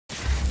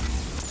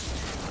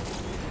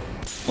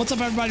What's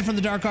up, everybody from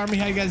the Dark Army?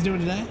 How you guys doing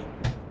today?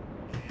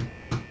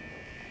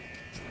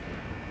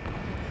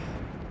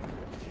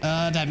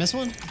 Did I miss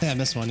one? I think I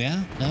missed one,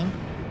 yeah? No?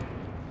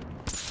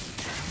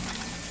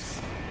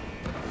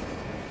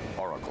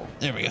 Oracle.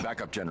 There we go. The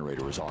backup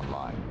generator is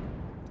online.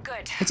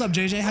 Good. What's up,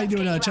 JJ? How you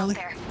doing, Chelly?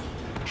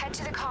 Head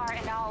to the car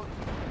and I'll...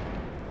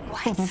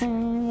 What?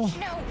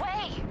 No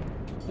way!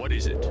 What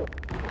is it?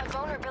 A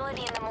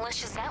vulnerability in the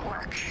malicious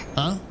network.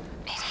 Huh?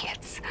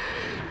 Idiots.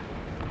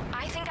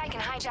 I think I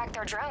can hijack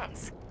their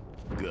drones.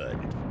 Good.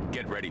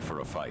 Get ready for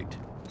a fight.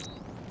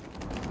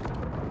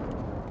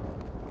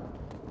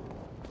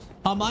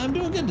 I'm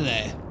doing good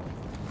today.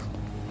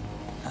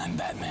 I'm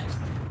Batman.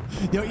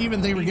 Yo,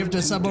 even they were gifted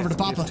a sub over to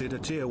Papa. Gifted a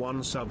tier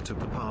 1 sub to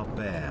Papa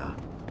Bear.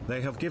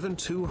 They have given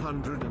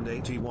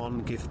 281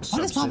 gifts. Why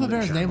does Papa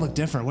Bear's name look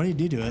different? What did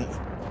he do to it?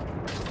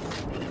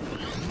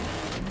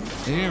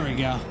 There we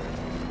go.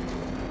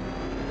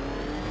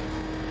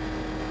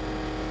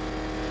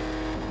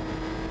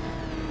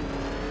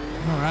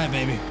 All right,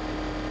 baby.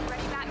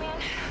 Ready,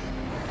 Batman?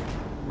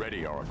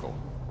 Ready, Oracle.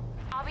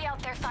 I'll be out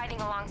there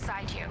fighting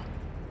alongside you.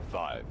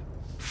 5,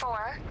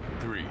 4,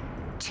 3,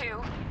 2.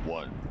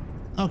 1.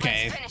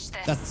 Okay, Let's finish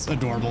this. that's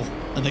adorable.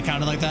 Are they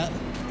counted like that?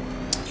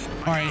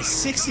 All right,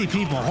 60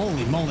 people.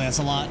 Holy moly, that's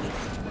a lot.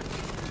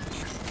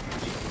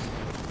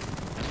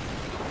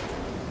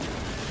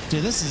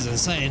 Dude, this is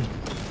insane.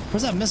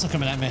 Where's that missile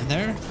coming at me?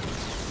 There?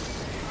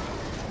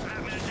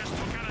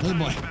 Good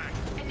boy.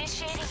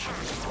 Initiating hack.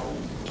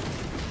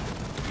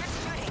 Good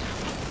shooting.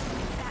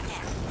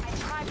 Batman, I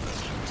tried to get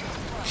you to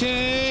explode.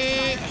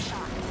 Okay.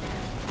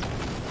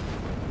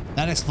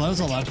 That explodes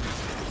a lot.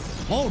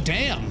 Oh,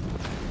 damn.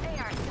 They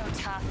aren't so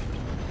tough.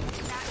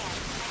 Batman,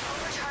 I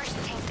overcharged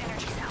the tank's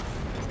energy cell.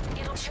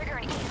 It'll trigger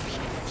an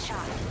EST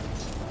shot.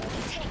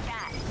 Take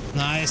that.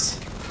 Nice.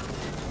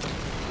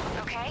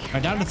 Okay? All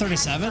right, down to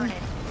 37.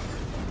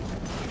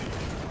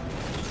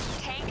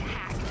 Tank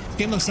hack. This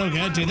game looks so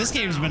good, dude. This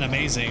game's been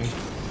amazing,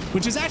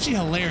 which is actually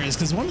hilarious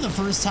because one of the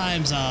first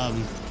times,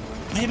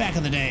 way back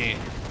in the day,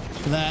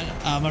 that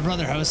my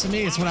brother hosted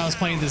me, it's when I was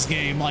playing this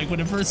game, like when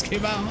it first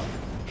came out.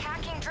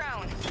 Hacking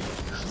drone.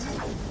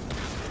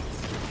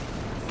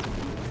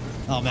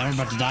 Oh man, I'm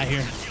about to die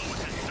here.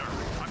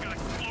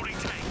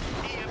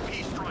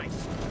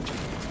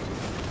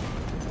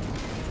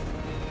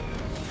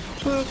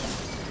 Boop.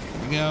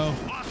 There we go.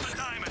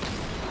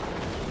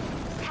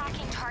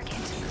 Hacking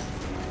target.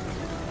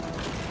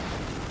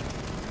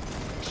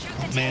 Shoot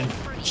the Oh, man. tank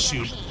for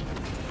Shoot. EMP.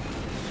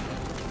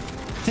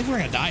 I think we're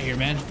gonna die here,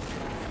 man. We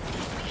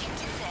can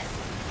do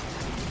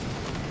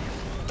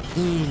this.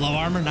 Ooh, low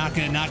armor, not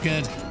good, not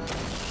good.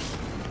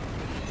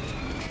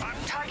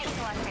 Target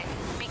selected.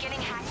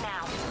 Beginning hack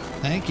now.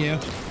 Thank you.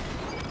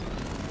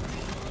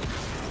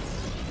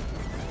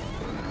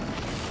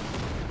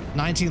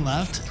 19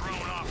 left.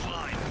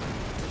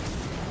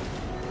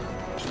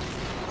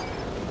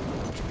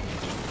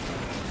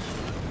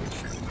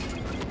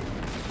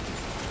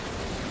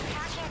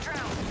 Hacking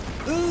drone.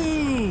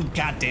 Ooh,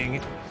 god dang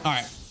it. All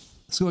right,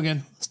 let's go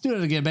again. Let's do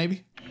it again,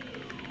 baby.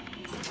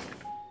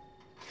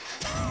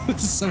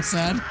 This is so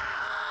sad.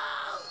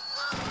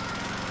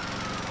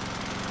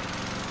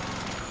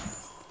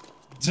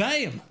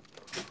 Damn.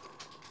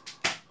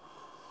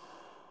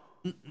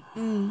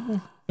 Hey,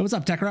 what's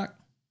up, Tech Rock?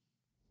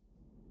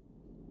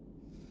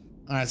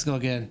 All right, let's go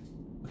again.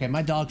 Okay,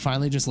 my dog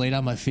finally just laid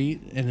on my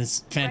feet, and it's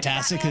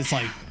fantastic. It's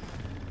like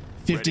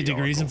 50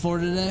 degrees in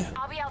Florida today.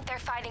 I'll be out there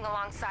fighting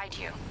alongside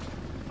you.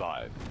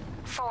 5,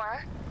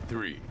 4,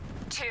 3,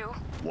 2.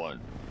 1.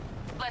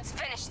 Let's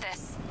finish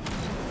this.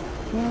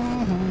 There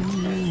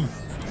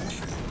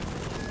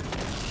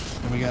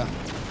we go.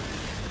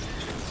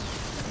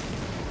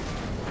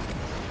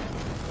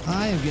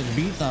 I am getting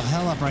beat the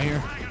hell up right here.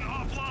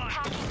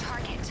 Hacking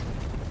target.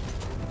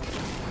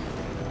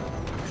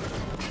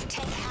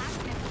 Tank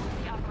hacked and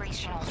fully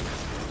operational.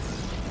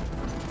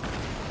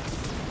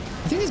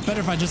 I think it's better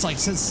if I just like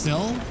sit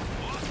still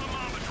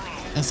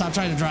and stop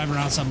trying to drive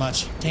around so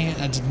much. Dang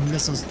it, I just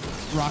missed those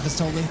rockets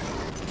totally.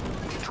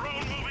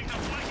 Drone moving to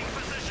flanking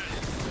position.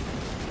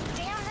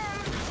 Damn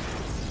them.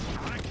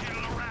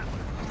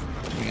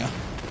 There we go.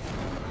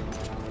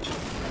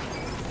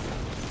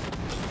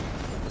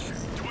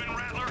 Twin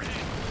Rattler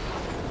hit.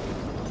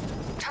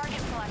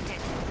 Target selected.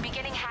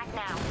 Beginning hack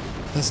now.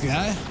 This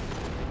guy.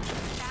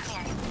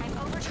 Batman, I've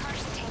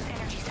overcharged the tank's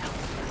energy cell.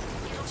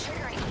 It'll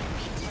trigger an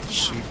EMP.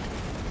 Shoot.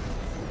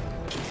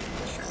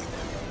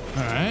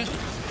 All right.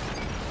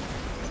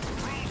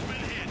 Drone's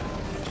been hit.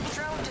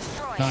 Drone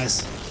destroyed.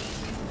 Nice.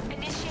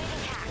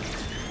 Initiating hack.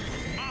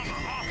 Mama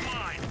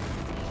offline.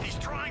 He's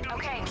trying to.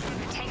 Okay,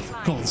 tank's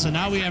mine. Cool. So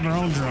now we have our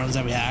own drones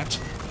that we hacked.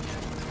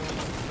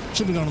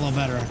 Should be going a little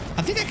better.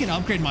 I think I can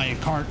upgrade my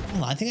cart.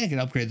 Hold on, I think I can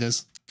upgrade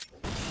this.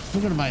 Let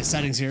me go to my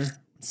settings here.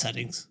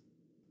 Settings.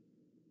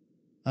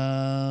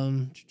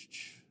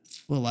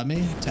 Will it let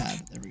me? Tab.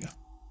 There we go.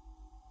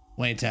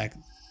 Wayne tech.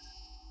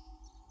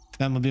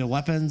 Batmobile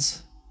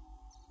weapons.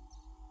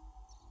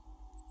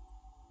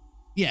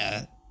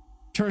 Yeah.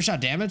 Turret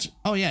shot damage.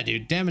 Oh yeah,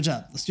 dude. Damage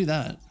up. Let's do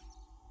that.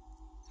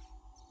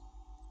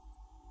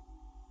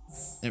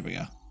 There we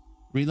go.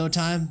 Reload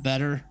time,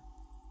 better.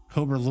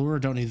 Cobra lure,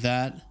 don't need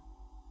that.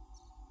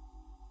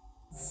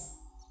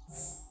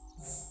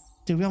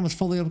 Dude, we almost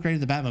fully upgraded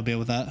the Batmobile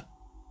with that.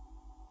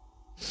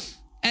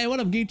 Hey, what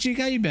up, Geek Cheek?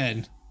 How you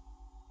been?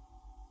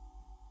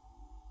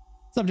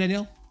 What's up,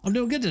 Danielle? I'm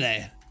doing good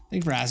today.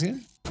 Thanks for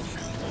asking.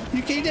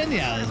 UK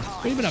Danielle,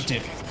 what have you been up to?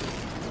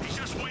 He's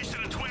just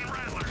wasted a twin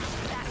rattler.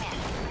 Batman,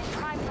 I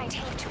primed my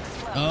tank to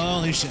explode.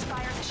 Holy shit.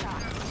 Fire the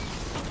shot.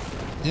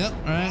 Yep,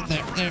 alright,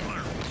 there.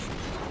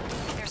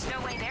 There's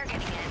no way they're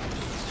getting in.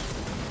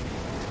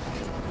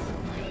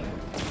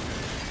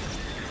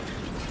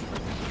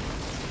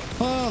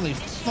 Holy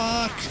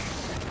fuck.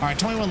 Alright,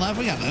 21 left,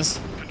 we got this.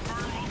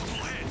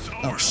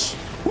 Oh, sh.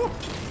 Woo.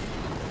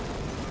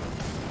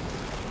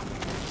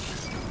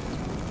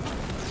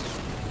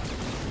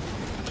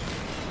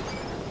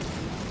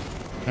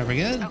 Are we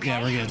good? Okay,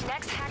 Yeah, we're good.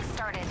 next hack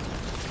started.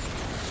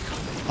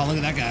 Oh, look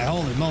at that guy.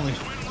 Holy moly.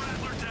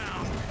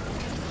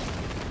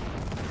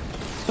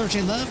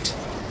 13 left.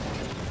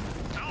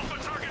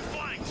 Alpha target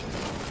flanked.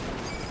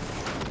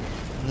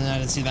 I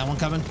didn't see that one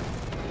coming.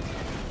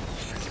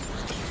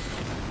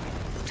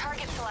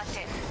 Target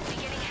selected.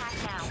 Beginning hack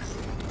now.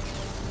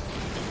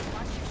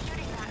 Watch your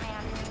shooting,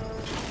 Batman.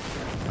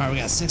 Alright, we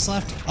got 6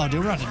 left. Oh,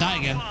 dude, we're about to die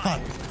again. Fuck.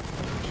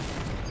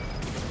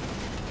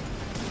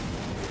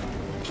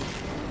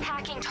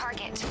 Hacking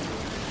target.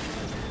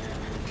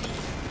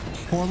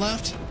 4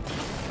 left.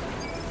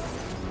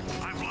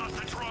 I've lost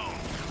the drone.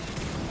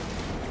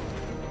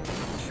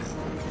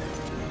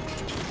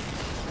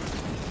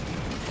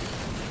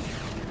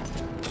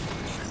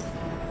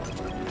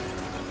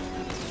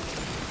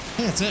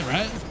 I think that's it,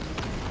 right?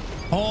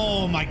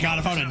 Oh my god,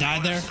 if I would have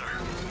died there.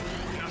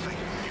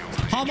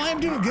 How am I? I'm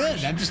doing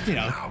good. I'm just, you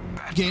know,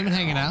 gaming,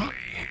 hanging out.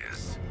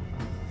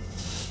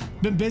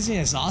 Been busy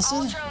and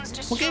exhausted.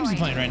 What games are you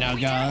playing right now,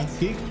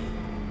 Geek?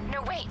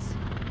 No, wait.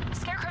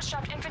 Scarecrow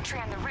dropped infantry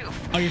on the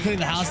roof. Oh, you're cleaning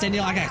the house,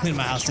 Daniel? I gotta clean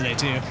my house today,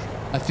 too.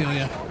 I feel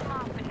ya. Hold them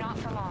off, but not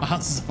for long. My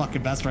house is the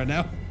fucking best right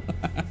now.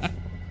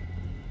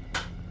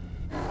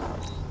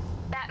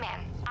 Batman,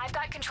 I've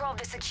got control of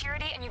the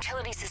security and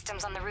utility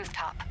systems on the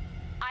rooftop.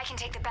 I can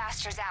take the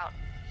bastards out.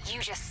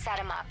 You just set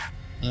them up.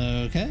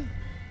 Okay.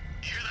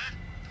 Hear that?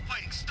 The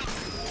fighting stopped.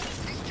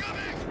 He's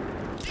coming.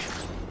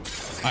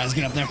 Alright, let's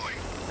get up there.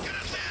 Get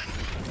us in.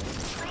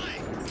 Try.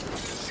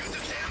 Shoot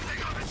the damn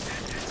thing off its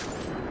hinges.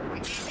 We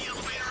keep the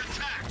elevator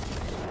intact.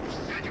 You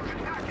said you could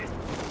hack it.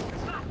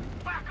 It's not.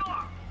 Back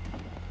off.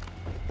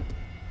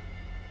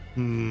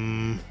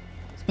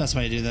 It's the best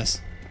way to do this.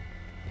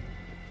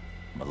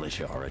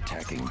 Militia are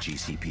attacking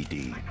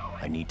GCPD.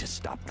 I need to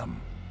stop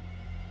them.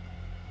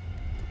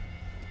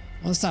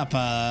 Let's stop, It's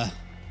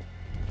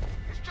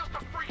just a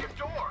freaking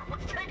door.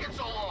 What's taking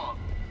so long?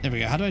 there we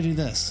go. How do I do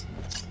this?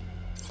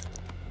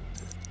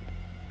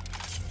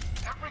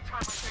 Every time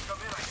I think I'm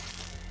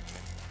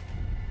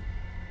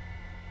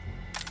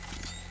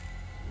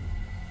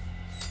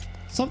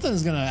in,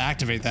 Something's gonna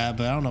activate that,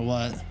 but I don't know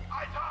what.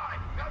 I die.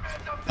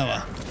 Batman's up Oh there.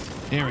 well.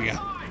 Here we go.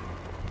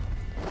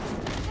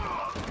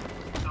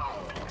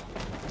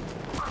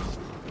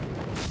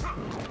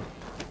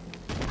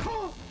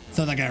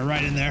 Throw that guy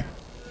right in there.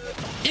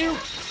 Ew.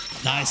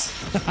 Nice.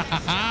 You're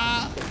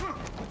better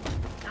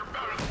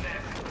than this.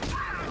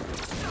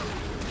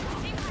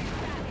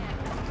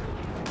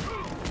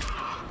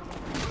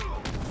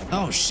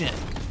 Oh shit.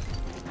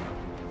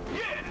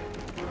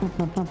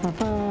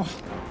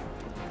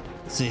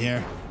 Let's see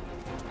here.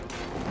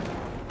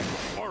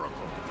 Oracle.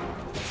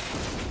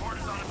 Port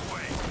is on its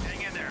way.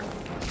 Hang in there.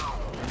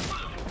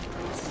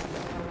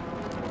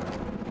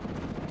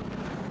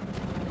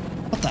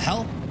 What the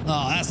hell?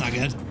 Oh, that's not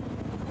good.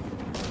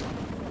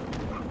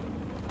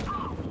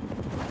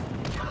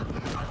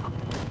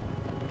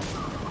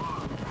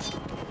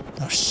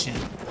 Oh shit.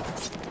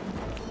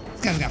 This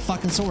guy's got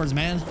fucking swords,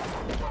 man.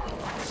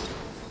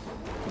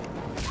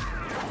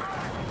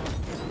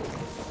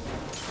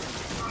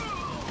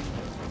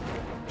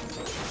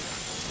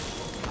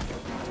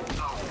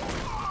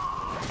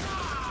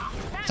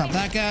 Stop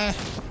that guy.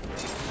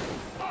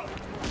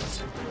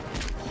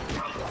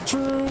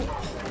 True.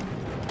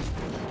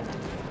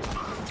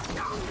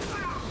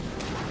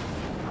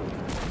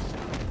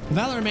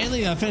 Valor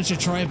mainly finished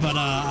Detroit, but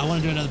I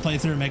want to do another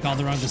playthrough and make all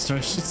the wrong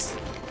decisions.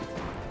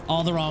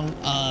 All the wrong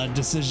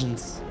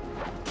decisions.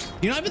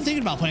 You know, I've been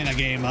thinking about playing that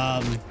game.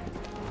 What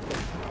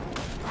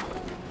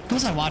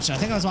was I watching? I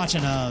think I was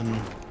watching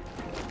oh,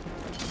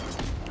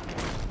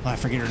 I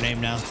forget her name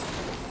now.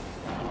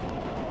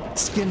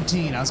 Skin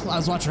Teen. I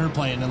was watching her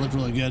play and it looked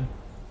really good.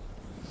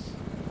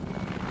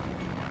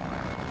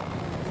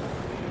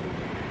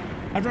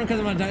 I've run because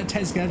I'm on a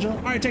tight schedule.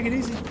 All right, take it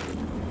easy.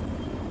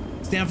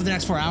 Stay down for the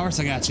next 4 hours.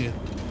 I got you.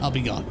 I'll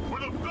be gone. We're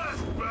the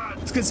best, Bat.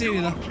 It's good seeing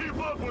you, though. Keep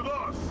up with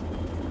us.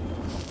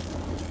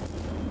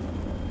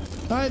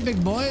 All right,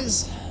 big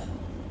boys.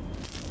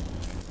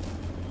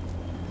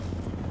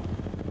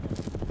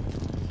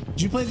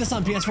 Did you play this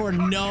on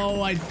PS4?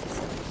 No, I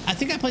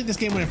think I played this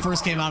game when it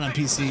first came out on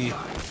PC.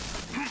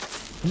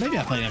 Maybe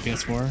I played it on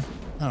PS4.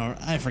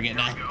 I forget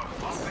now.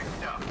 All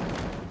fixed up.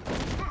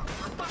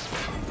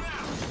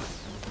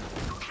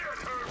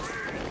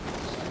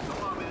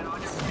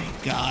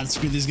 God,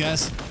 screw these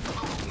guys.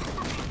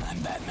 I'm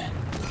Batman.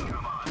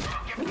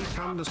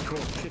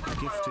 Geek_Kit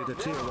gifted a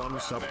tier 1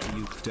 sub to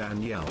you,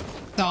 Danielle.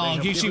 Oh, They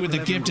have Geeksy with the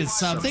given 11 gifted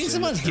sub. subs Thanks so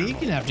in the much, Geek. You channel.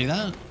 didn't have to do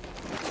that.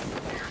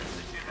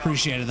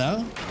 Appreciate it,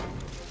 though.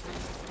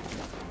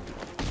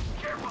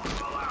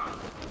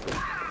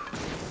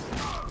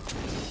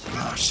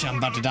 Oh, shit, I'm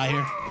about to die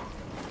here.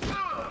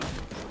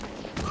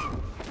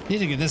 Need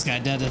to get this guy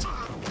deaded.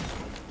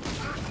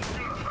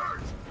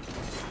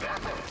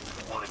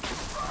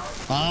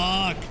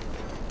 Fuck.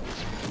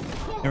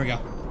 There we go.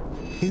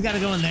 He's got to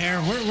go in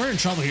there. We're in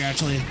trouble here,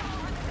 actually.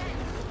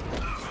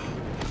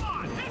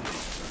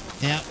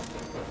 Yep.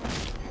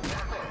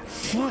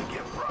 Fuck.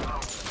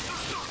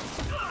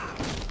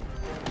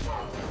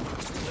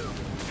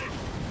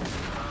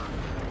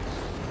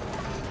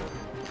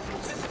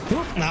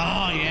 Oop.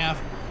 Oh, yeah.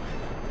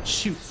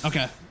 Shoot.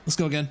 Okay, let's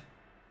go again.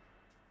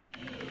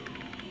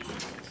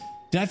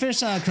 Did I finish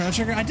Chrono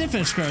Trigger? I did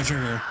finish Chrono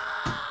Trigger.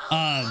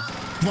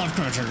 Love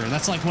Chrono Trigger.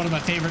 That's like one of my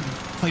favorite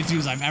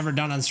playthroughs I've ever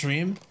done on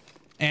stream.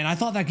 And I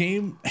thought that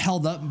game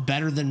held up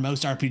better than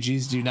most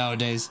RPGs do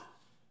nowadays.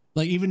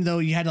 Like, even though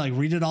you had to like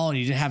read it all and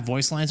you didn't have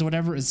voice lines or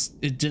whatever,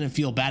 it didn't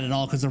feel bad at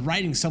all because the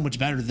writing's so much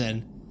better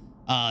than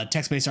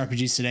text-based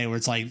RPGs today, where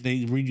it's like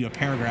they read you a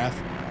paragraph.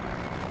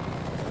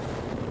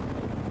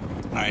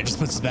 All right, just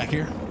puts us back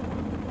here.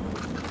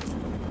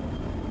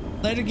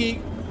 Later,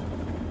 Geek.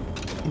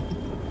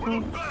 We're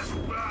the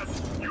best, Bat.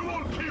 You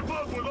won't keep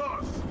up with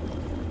us.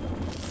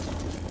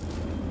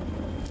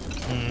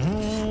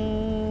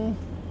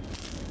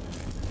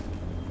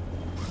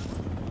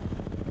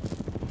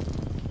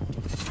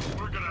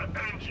 We're gonna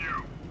end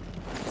you.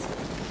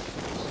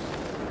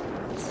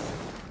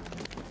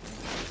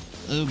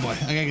 Oh boy,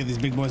 I gotta get these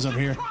big boys over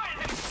here.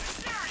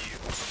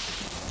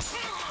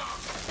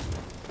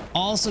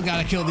 Also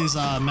gotta kill these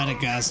medic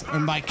guys.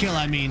 And by kill,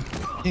 I mean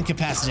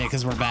incapacitate,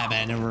 because we're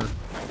Batman and we're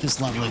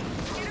just lovely.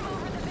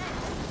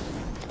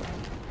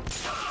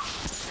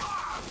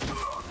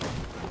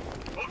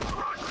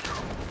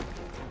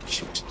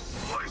 Shoot.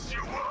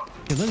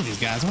 Hey, look at these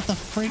guys. What the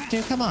freak,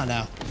 dude? Come on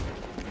now.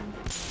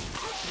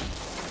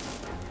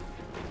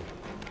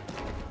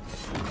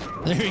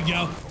 There you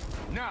go.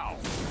 Now.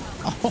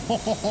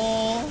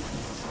 Oh,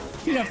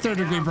 you have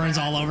 3rd-degree burns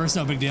all over. It's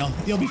no big deal.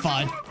 You'll be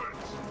fine.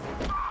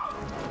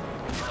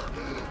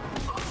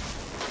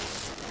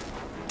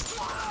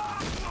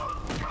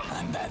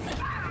 I'm Batman.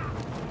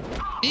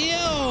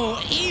 Ew,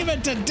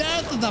 even to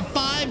death with the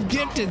 5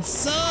 gifted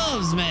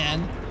subs,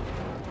 man.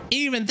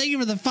 Even, thank you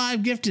for the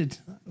 5 gifted.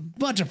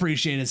 Much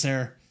appreciated,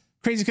 sir.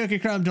 Crazy Cookie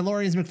Crumb,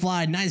 DeLorean's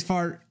McFly, Nice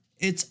Fart.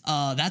 It's,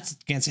 that's,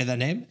 can't say that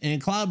name.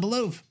 And Cloud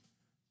Beloof.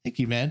 Thank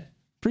you, man.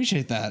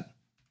 Appreciate that.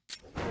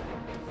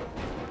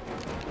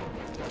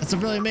 That's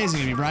really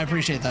amazing of you, bro. I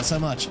appreciate that so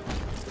much.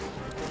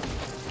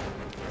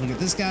 Look at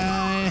this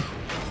guy.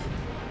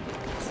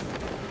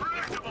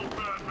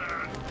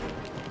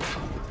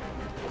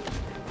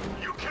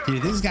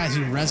 Dude, these guys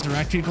who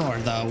resurrect people are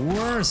the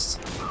worst.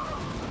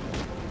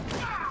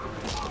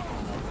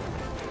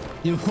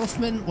 You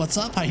Hofmvn, what's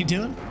up? How you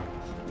doing?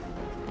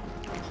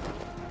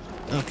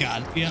 Oh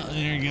God, yeah,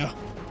 there you go.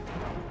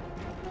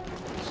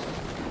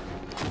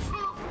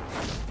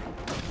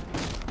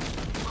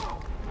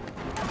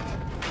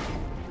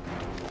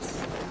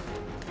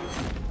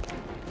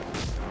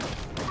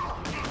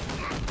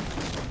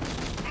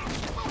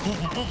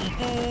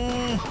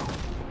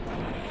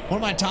 One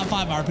of my top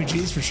 5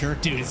 RPGs for sure.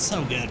 Dude, it's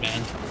so good,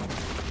 man.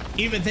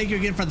 Even thank you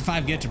again for the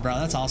 5 gifted, bro.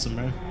 That's awesome,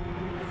 man.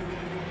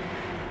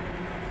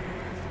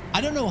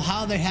 I don't know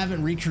how they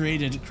haven't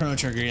recreated Chrono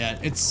Trigger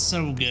yet. It's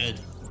so good.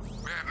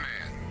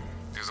 Batman,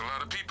 there's a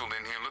lot of people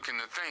in here looking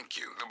to thank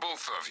you, the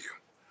both of you.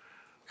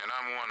 And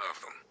I'm one of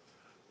them.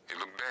 It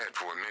looked bad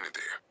for a minute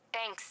there.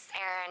 Thanks,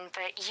 Aaron,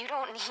 but you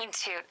don't need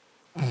to.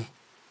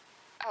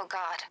 Oh,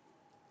 God.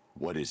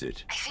 What is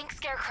it? I think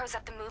Scarecrow's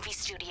at the movie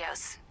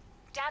studios.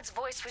 Dad's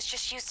voice was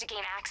just used to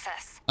gain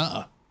access.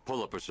 Uh-oh.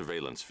 Pull up a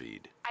surveillance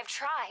feed. I've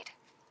tried.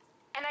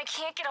 And I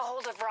can't get a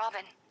hold of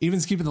Robin.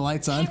 Even's keeping the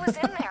lights on. He was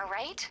in there,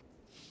 right?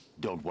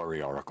 Don't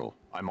worry, Oracle.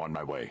 I'm on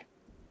my way.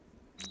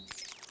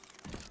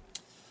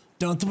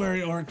 Don't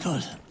worry, Oracle.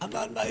 I'm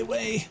on my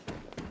way.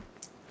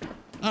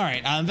 All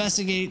right, I'll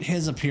investigate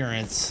his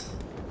appearance.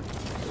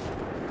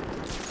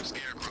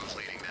 Scarecrow's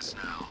leading this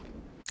now.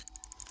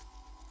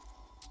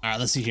 All right,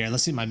 let's see here.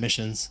 Let's see my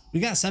missions. We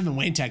got 7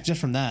 Wayne Tech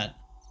just from that.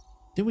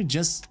 Did we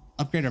just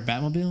upgrade our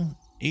Batmobile?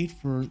 8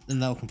 for,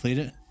 and that'll complete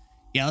it.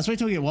 Yeah, let's wait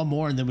till we get 1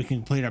 more and then we can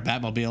complete our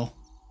Batmobile.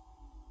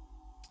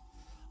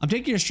 I'm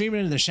taking your stream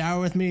into the shower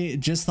with me.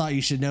 Just thought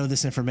you should know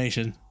this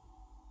information.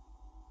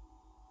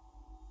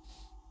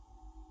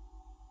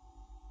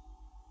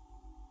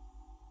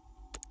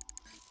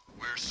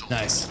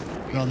 Nice.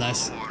 Real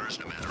nice.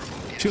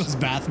 Feels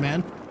bath,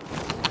 man.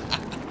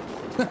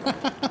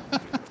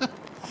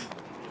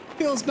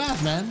 Feels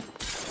bath, man.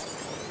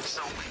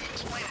 So,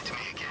 explain it to me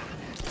again.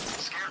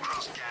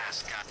 Scarecrow's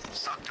gas got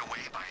sucked away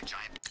by a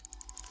giant...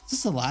 Is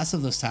this the last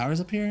of those towers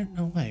up here?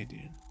 No way,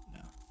 dude.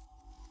 No.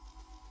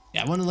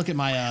 Yeah, I want to look at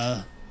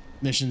my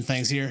mission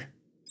things here.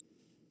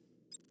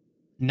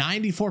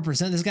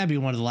 94%. This gotta be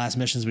one of the last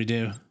missions we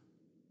do.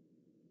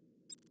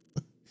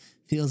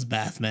 Feels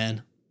bad,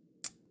 man.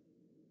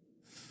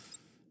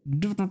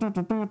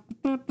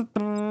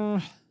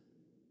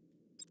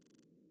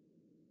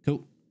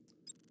 Cool.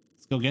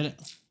 Let's go get it.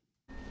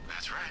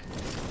 That's right.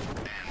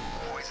 And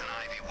Poison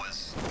Ivy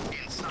was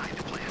inside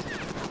the plant.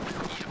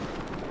 Yep.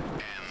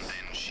 And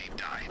then she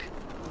died.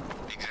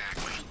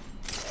 Exactly.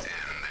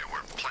 And there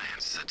were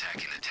plants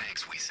attacking the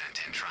tanks we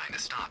sent in trying to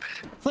stop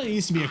it. Clint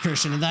used to be a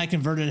Christian, and then I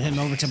converted him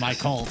over to my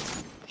cult.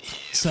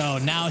 So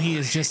now he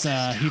is just,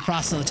 he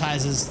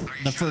proselytizes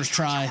the first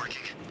try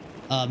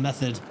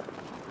method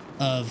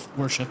of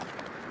worship.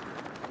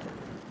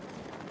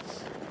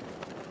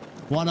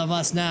 One of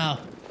us now.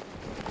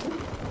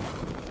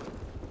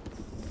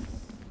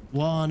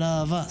 One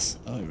of us.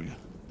 Oh, here we go.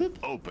 Boop.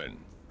 Open.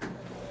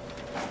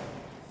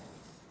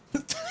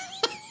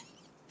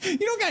 You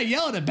don't gotta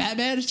yell at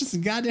Batman. It's just a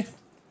goddamn.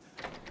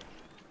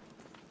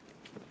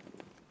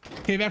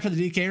 Came back for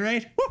the DK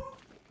raid. Woo!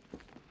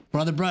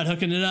 Brother Brud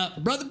hooking it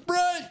up. Brother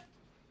Brud.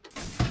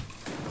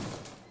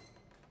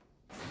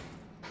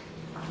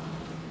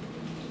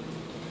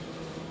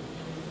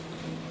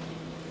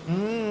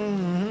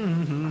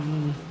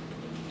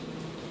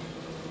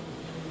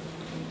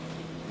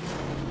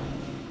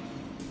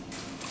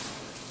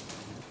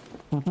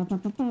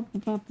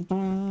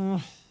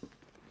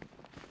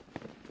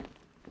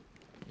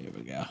 Here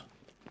we go.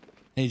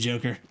 Hey,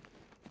 Joker.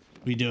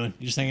 What you doing?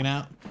 You just hanging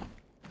out?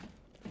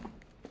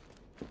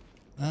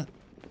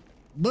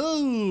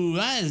 Boo!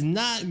 That is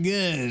not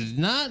good.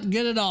 Not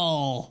good at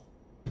all.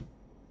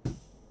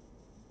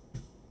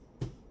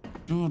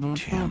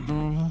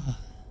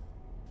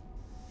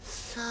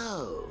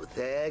 So,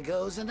 there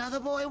goes another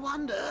boy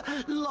wonder,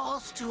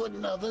 lost to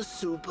another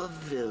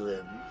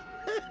supervillain.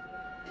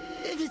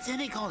 If it's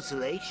any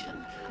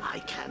consolation, I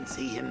can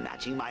see him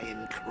matching my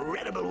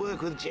incredible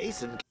work with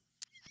Jason.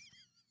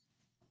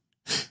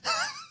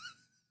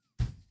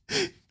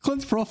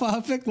 Clint's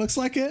profile pic looks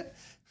like it.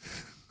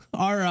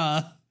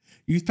 Our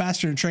youth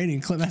pastor in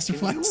training, Clint Master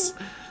Flex.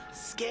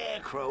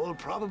 Scarecrow will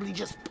probably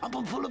just pump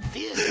him full of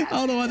fear. I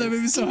don't know why that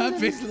made me so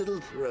happy. His little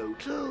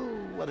throat. Oh,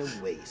 what a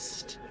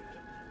waste.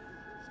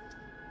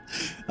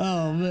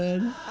 Oh,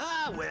 man.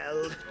 Ah,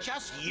 well,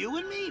 just you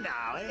and me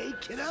now, eh,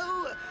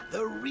 kiddo?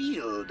 The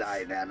real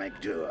dynamic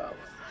duo.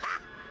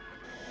 Ha!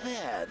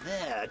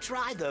 There,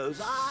 try those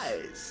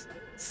eyes.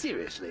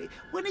 Seriously,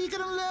 when are you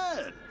gonna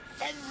learn?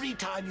 Every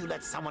time you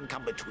let someone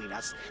come between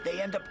us,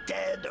 they end up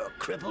dead or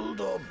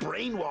crippled or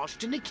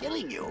brainwashed into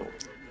killing you.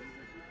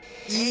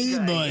 Take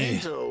a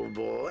hint, old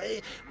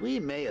boy.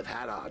 We may have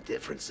had our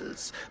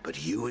differences,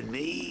 but you and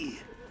me,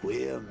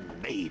 we're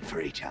made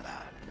for each other.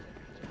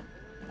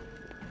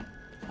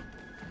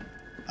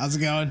 How's it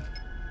going?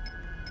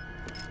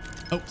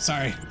 Oh,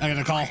 sorry. I got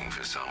a call. Looking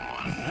for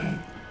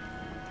someone.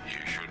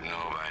 You should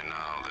know by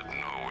now that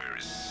nowhere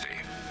is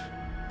safe.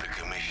 The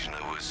commissioner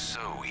was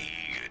so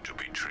eager to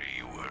betray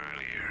you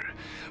earlier,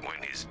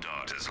 when his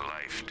daughter's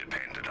life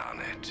depended on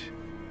it.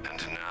 And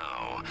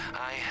now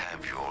I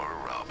have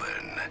your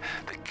Robin,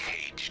 the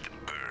caged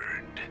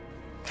bird.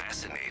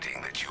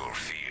 Fascinating that your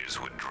fears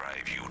would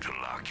drive you to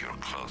lock your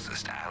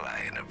closest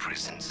ally in a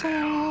prison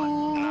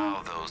cell.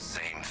 Now those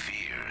same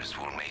fears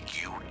will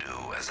make you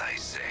do as I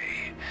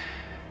say.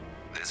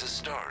 There's a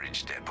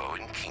storage depot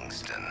in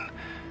Kingston.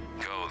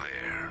 Go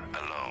there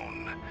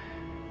alone.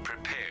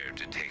 Prepare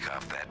to take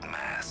off that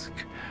mask,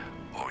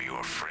 or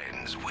your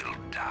friends will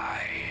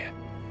die.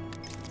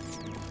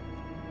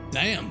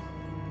 Damn.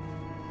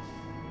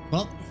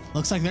 Well,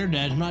 looks like they're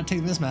dead. I'm not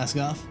taking this mask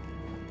off.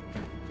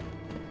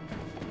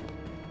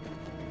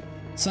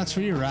 Sucks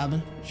for you,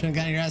 Robin. Should've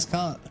gotten your ass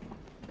caught.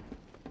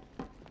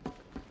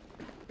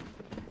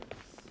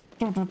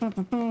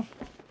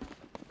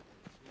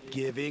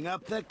 Giving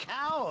up the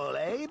cowl,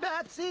 eh,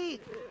 Batsy?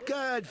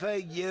 Good for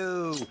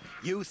you.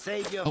 You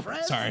save your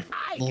friends. Sorry.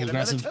 I A little get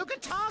aggressive. another token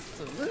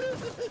toss.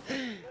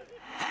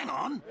 Hang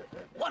on.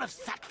 What if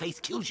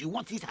Sackface kills you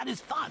once he's had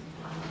his fun?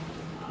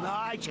 No,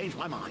 I changed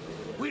my mind.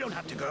 We don't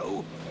have to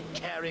go.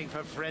 Caring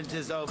for friends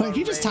is over. Clint, can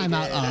you just time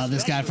out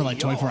this guy for like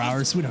 24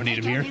 hours? We don't need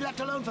him here. Can't be left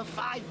alone for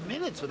 5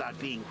 minutes without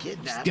being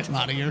kidnapped. Get him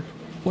out of here.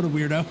 What a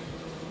weirdo.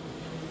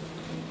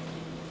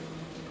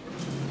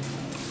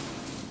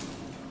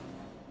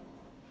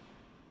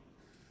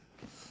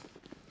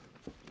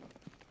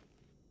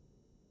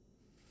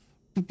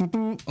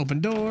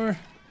 Open door.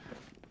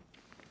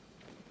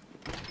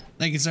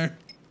 Thank you, sir.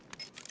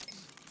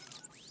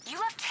 You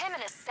left him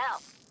in a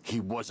cell. He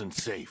wasn't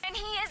safe. And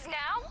he is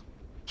now?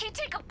 He'd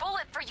take a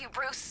bullet for you,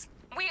 Bruce.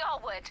 We all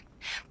would.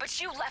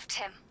 But you left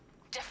him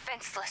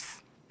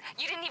defenseless.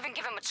 You didn't even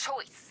give him a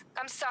choice.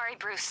 I'm sorry,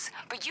 Bruce,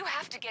 but you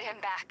have to get him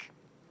back.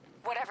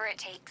 Whatever it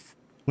takes.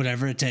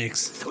 Whatever it takes.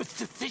 So it's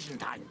decision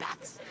time,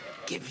 Bats.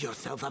 Give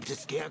yourself up to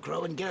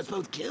Scarecrow and get us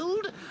both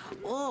killed?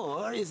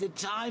 Or is it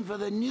time for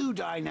the new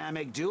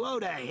dynamic duo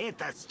to hit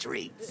the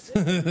streets?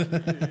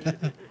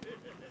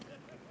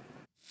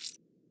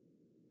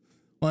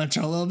 Want to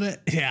chill a little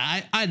bit?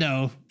 Yeah, I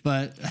know,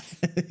 but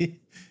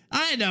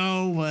I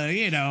know, but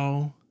you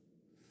know,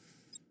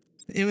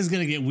 It was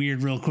gonna get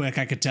weird real quick,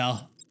 I could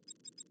tell.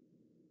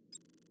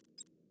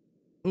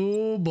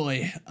 Oh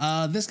boy.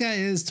 This guy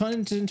is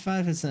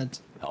 25%.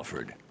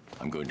 Alfred,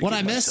 I'm going to What get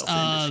I missed?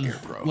 myself into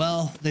Scarecrow.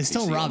 Well, they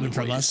stole It's the Robin only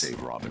from way to us.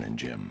 Save Robin and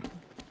Jim.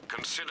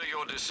 Consider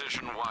your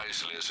decision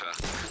wisely, sir.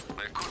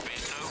 There could be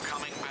no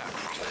coming back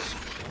from this.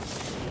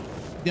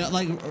 Yeah,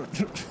 like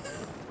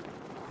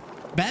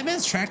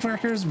Batman's track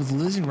records with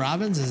losing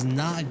Robins is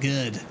not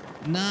good.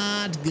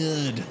 Not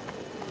good.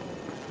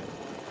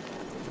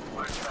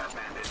 Where's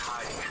Batman is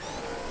hiding?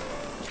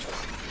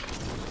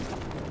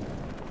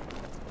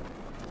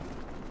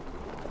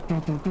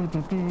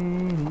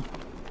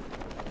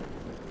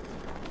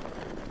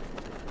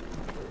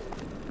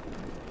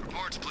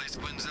 Mort's placed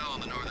Quinzel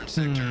on the northern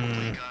sector of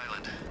Bleak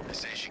Island. They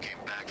say she came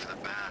back for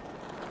the bat.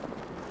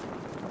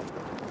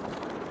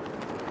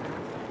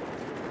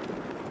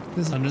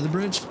 This is under the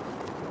bridge.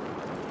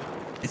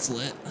 It's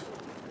lit.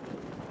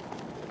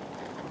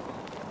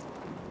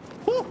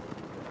 Woo!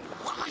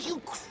 Are you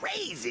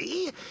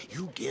crazy?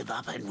 You give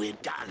up and we're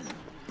done.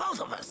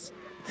 Both of us.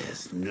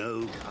 There's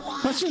no...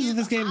 Question is, in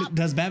this game,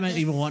 does Batman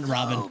even want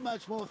Robin? So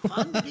much more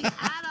fun to be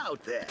had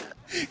out there.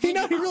 You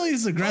know, he really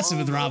is aggressive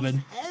with Robin.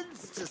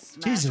 Heads to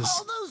smash, Jesus.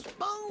 all those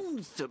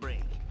bones to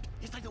break.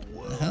 It's like the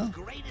world's hell?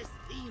 greatest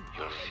theme.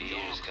 Your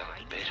fears got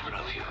the better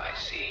of you, I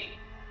see.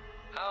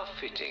 How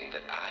fitting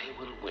that I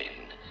will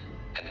win,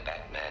 and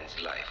Batman's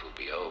life will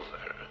be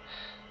over.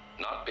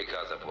 Not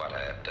because of what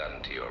I have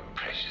done to your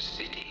precious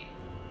city,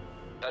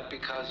 but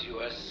because you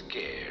are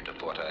scared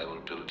of what I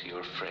will do to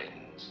your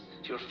friends,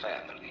 your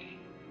family.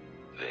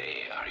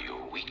 They are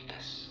your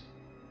weakness,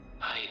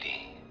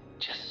 hiding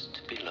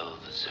just below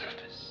the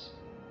surface.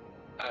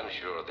 I'm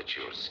sure that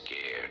you're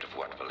scared of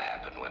what will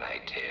happen when I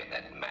tear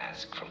that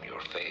mask from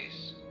your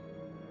face.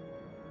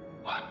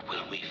 What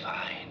will we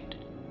find?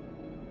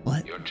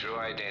 What? Your true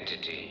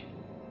identity,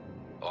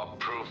 or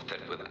proof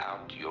that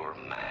without your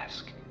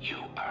mask, you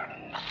are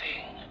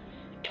nothing.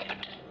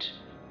 Impotent,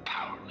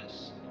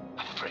 powerless,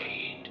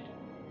 afraid.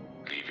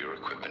 Leave your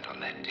equipment on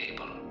that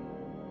table,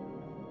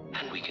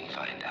 and we can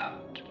find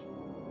out.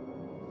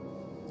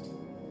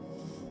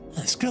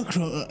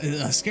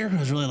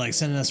 Scarecrow's really like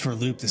sending us for a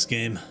loop this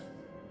game.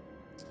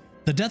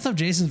 The death of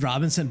Jason's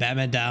Robin sent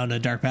Batman down a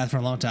dark path for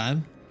a long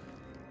time.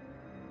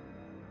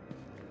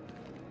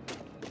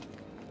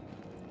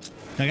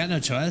 I got no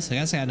choice. I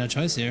guess I got no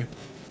choice here.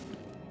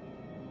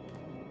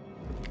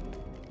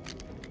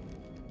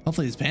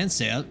 Hopefully his pants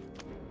stay up.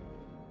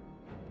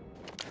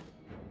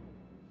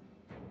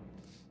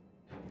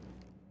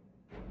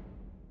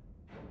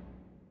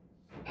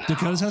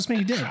 Dakota's husband,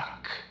 you did.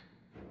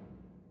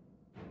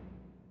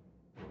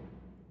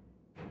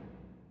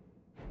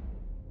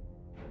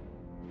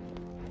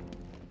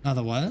 Oh,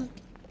 the what?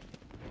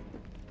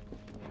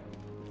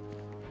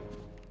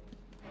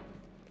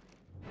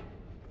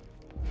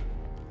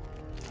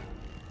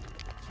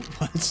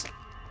 What?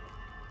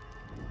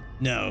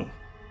 No.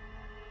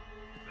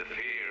 The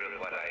fear of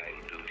what I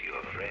will do to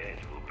your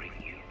friends will bring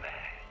you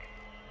back.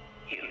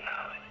 You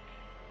know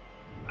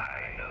it.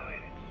 I know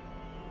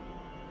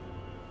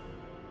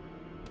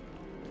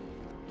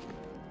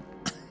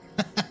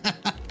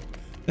it.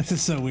 This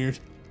is so weird.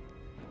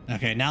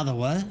 Okay, now the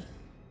what?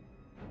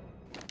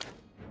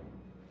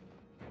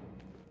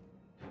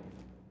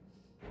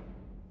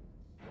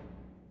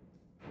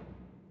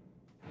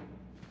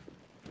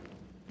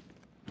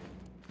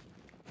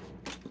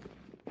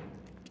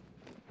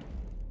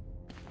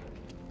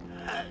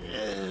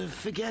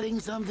 Forgetting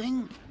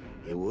something?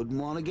 You wouldn't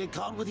want to get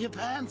caught with your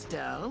pants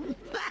down.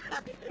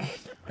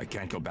 I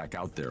can't go back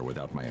out there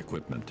without my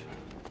equipment.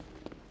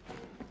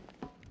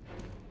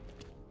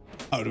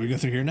 Oh, do we go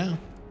through here now?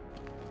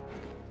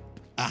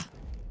 Ah.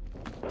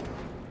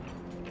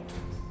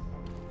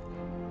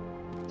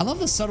 I love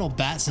the subtle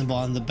bat symbol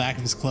on the back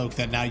of his cloak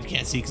that now you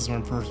can't see because we're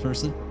in first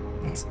person.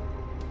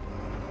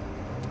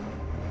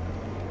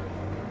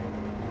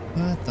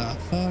 What the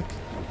fuck?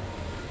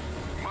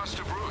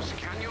 Master Bruce,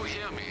 can you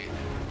hear me?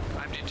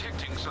 I'm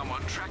detecting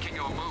someone tracking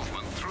your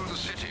movement through the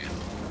city.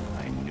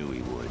 I knew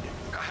he would.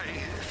 I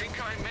think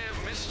I may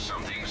have missed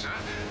something, sir.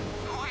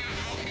 Who are you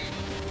talking?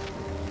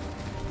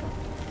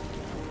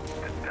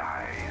 The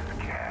die is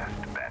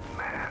cast,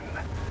 Batman.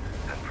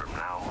 And from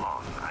now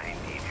on, I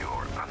need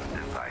your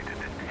undivided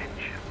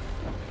attention.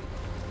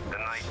 The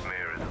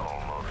nightmare is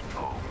almost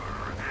over.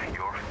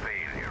 Your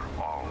failure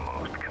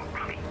almost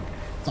complete.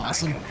 It's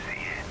awesome. I can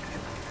see it.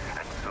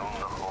 And soon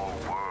the whole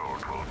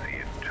world will see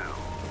it too.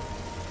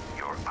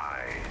 Your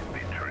eyes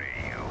betray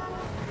you.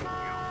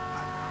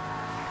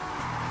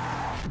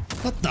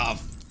 What the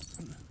f-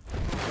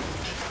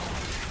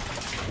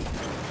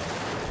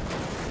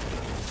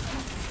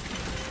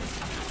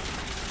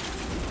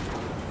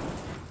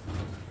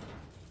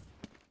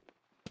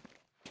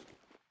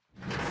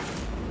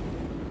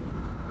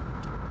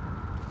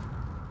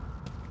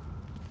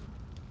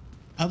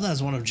 I hope that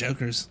was one of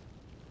Joker's.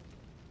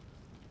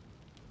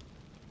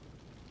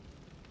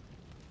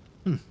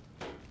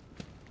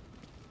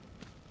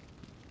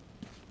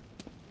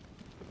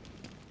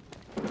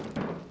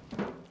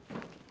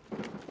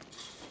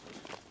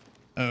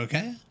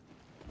 Okay.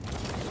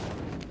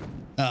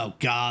 Oh,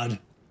 God.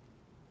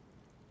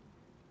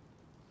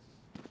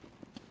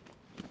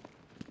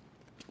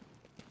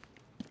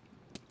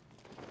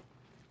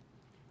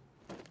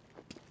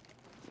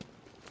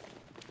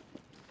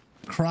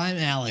 Crime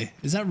Alley.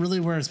 Is that really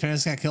where his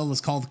parents got killed?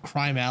 It's called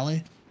Crime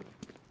Alley?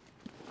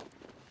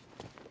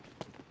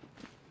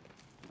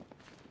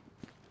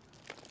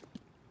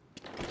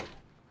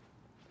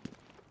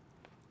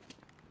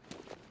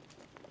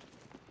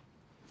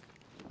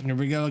 Here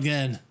we go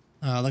again.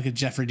 Oh, look at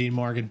Jeffrey Dean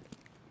Morgan.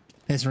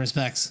 Pay some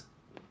respects.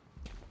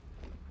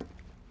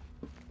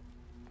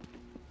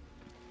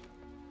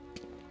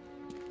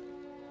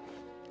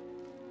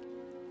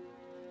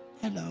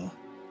 Hello.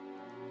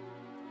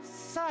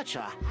 Such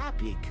a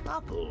happy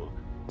couple.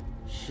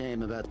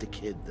 Shame about the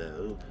kid,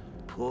 though.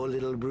 Poor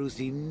little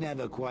Brucey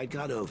never quite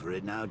got over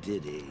it now,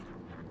 did he?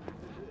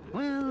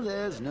 Well,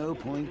 there's no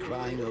point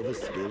crying over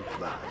spilled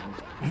blood.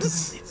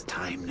 It's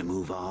time to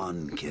move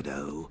on,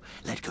 kiddo.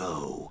 Let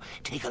go.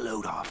 Take a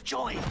load off.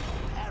 Join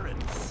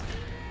parents.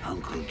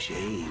 Uncle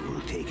Jay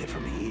will take it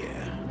from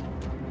here.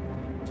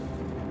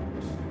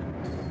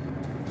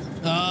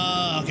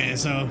 Okay,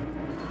 so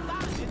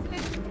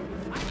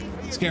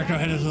Scarecrow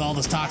hit us with all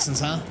those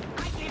toxins, huh?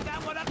 I gave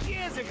that one up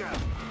years ago.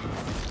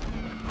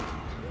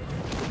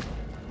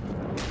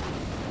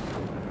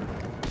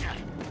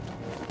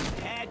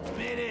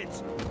 Admit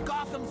it.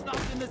 Gotham's not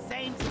been the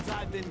same since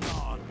I've been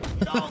gone.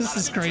 This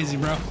is crazy,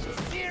 bro.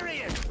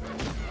 Serious.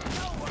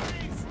 No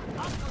worries.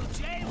 Uncle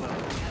Jay will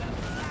get us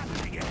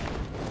laughing again.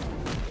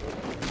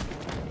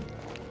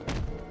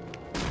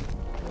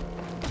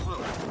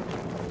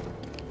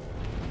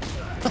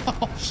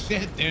 Oh,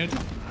 shit, dude.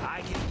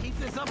 I can keep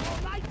this up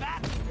all night,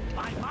 Bat.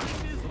 My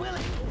mind is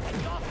willing,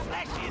 and your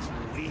flesh is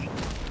weak.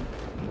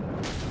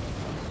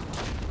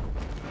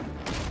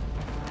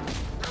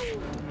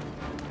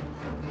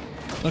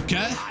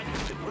 Okay.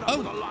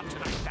 Oh.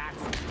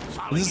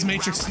 Is this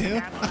Matrix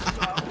 2?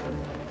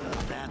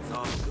 That's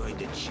all going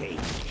to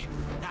change.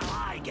 Now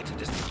I get to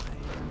decide.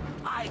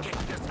 I get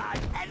to decide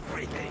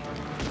everything.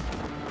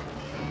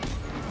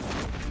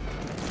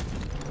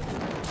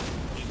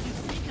 If you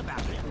think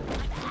about it,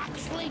 I'm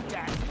actually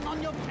dancing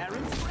on your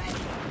parents'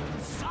 grave,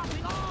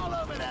 stomping all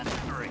over their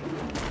memory.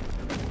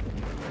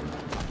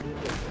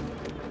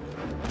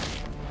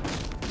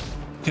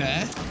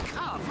 Okay.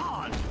 Come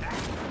on, Bat.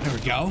 There we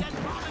go.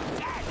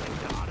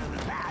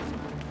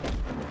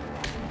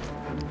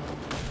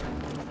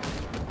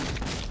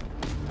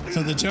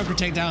 So the Joker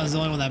takedown is the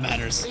only one that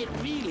matters. It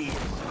really is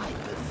quite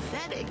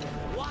pathetic.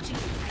 Watching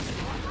you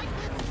act like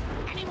this,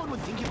 anyone would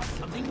think it was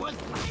something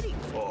worth fighting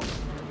for.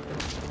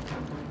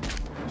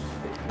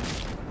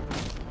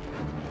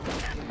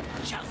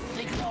 Just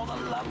think of all the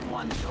loved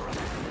ones you're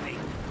abandoning.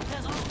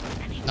 There's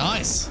already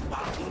Nice.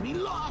 while you'll be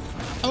lost.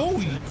 Oh,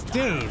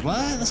 dude,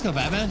 what? Let's go,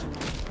 Batman.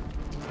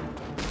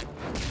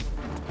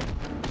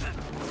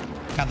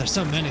 God, there's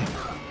so many.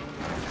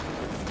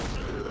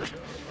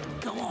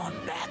 Go on,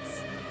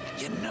 Bats.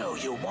 You know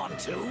you want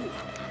to.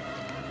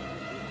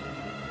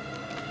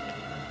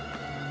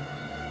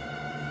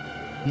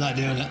 I'm not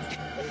doing it.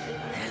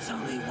 There's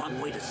only one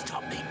way to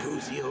stop me,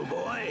 Brucey, old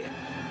boy.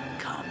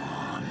 Come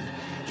on.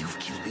 You've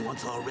killed me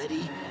once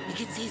already. It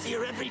gets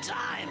easier every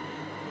time.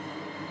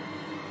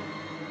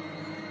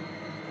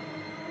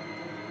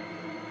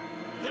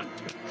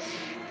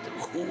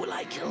 Who will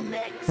I kill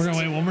next? We're gonna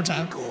wait one more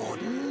time.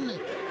 Gordon?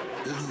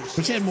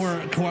 Wish they had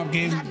more co-op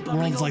game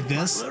worlds like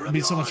this. It'd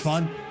be so much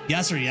fun.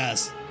 Yes or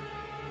yes.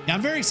 Yeah,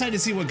 I'm very excited to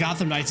see what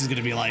Gotham Knights is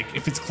gonna be like.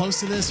 If it's close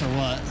to this or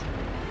what.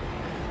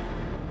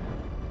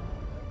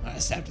 I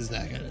snapped his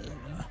neck.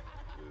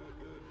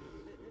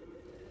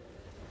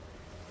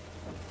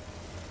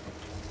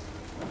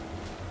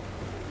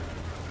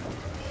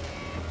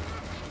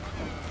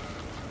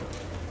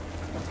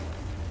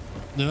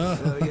 No.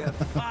 So you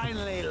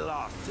finally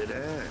lost it,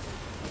 eh?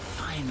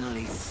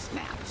 Finally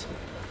snapped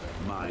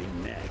my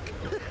neck.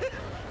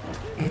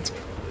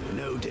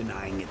 No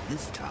denying it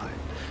this time.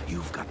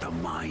 You've got the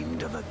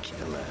mind of a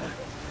killer,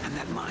 and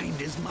that mind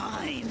is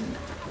mine.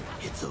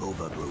 It's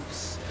over,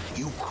 Bruce.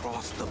 You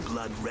crossed the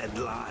blood-red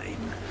line,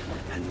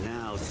 and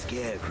now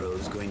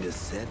Scarecrow's going to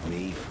set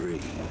me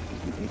free.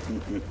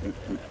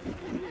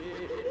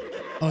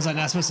 Oh, was I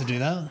not supposed to do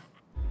that?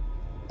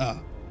 Oh.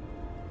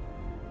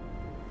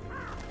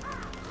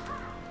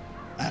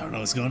 I don't know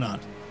what's going on.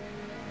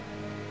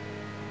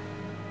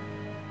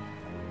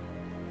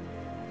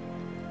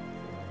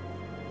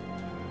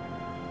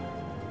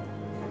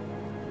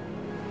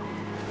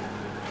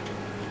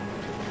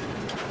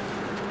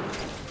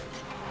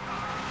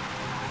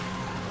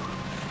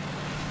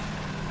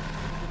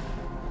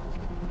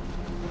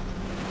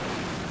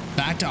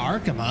 Back to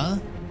Arkham, huh?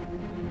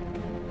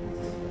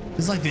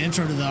 It's like the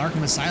intro to the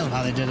Arkham Asylum,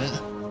 how they did it.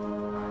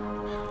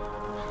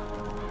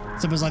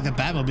 So it was like the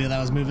Batmobile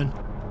that was moving.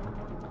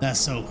 That's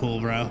so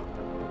cool, bro.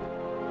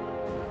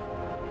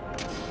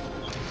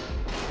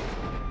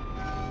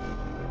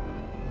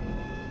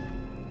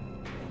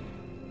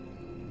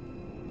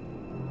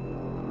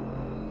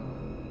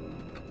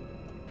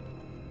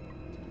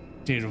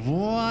 Dude,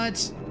 what?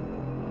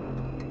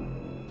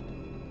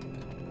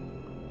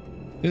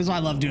 This is why I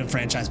love doing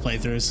franchise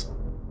playthroughs.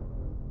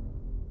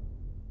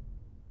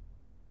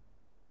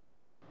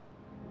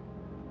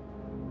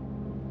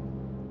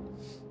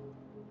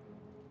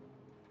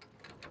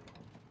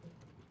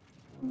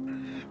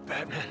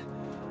 Batman,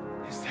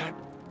 is that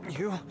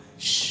you?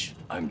 Shh.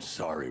 I'm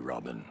sorry,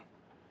 Robin.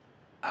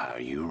 Are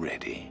you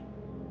ready?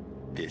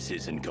 This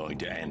isn't going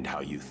to end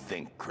how you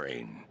think,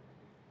 Crane.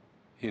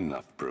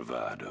 Enough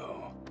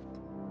bravado.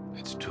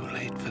 It's too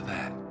late for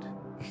that.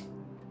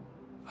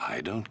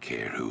 I don't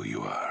care who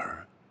you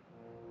are,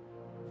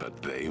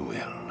 but they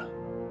will.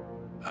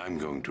 I'm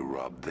going to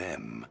rob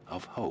them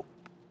of hope.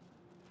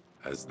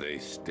 As they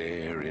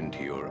stare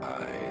into your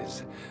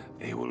eyes,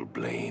 they will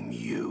blame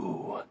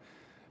you.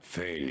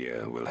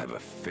 Failure will have a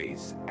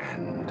face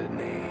and a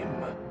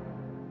name.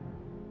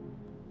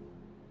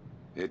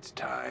 It's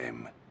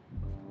time.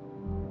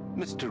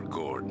 Mr.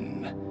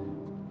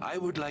 Gordon, I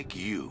would like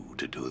you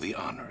to do the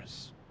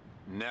honors.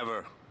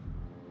 Never.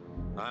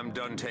 I'm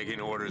done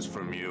taking orders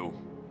from you.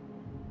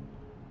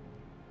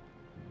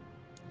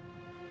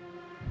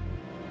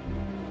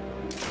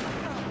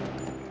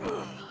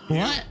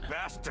 What? You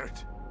bastard!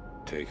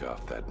 Take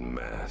off that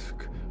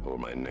mask, or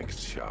my next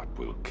shot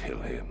will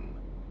kill him.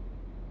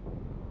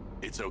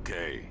 It's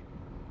okay.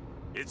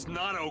 It's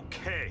not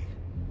okay.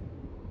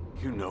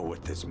 You know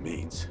what this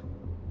means.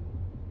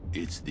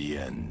 It's the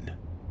end.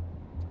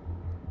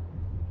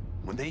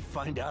 When they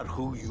find out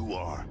who you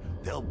are,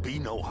 there'll be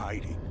no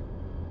hiding.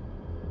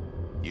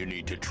 You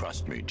need to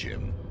trust me,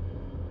 Jim.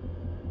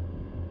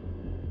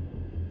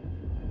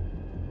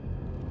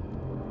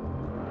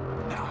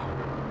 Now.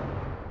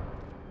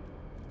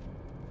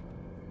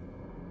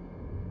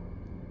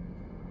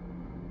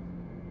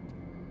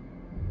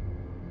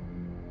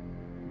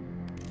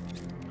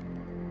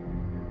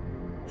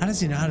 How does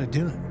he know how to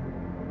do it?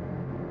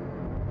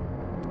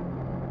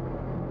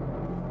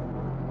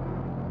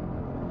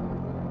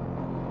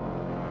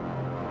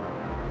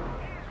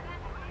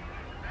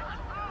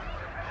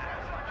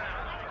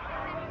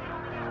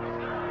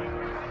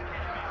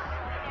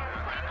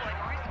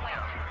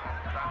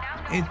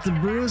 It's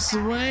Bruce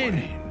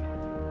Wayne.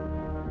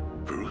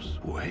 Bruce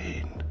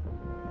Wayne.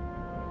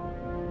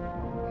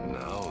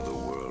 Now the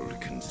world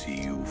can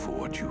see you for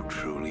what you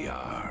truly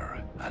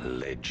are. A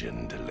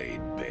legend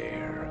laid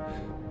bare.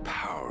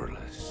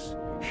 Powerless.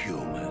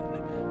 Human.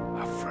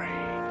 Afraid.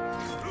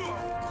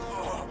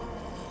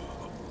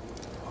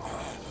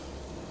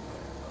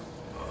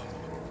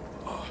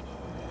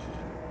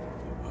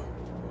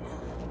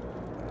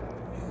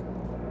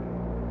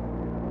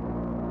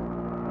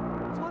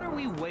 What are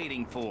we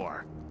waiting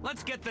for?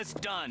 Let's get this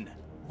done.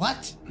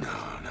 What? No.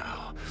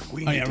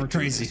 We Oh need yeah, to we're do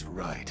crazy. this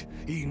right.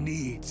 He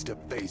needs to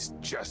face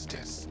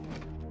justice.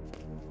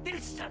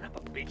 This son of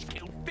a bitch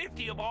killed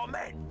 50 of our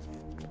men.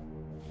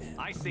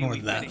 I say More we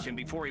than that. finish him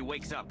before he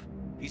wakes up.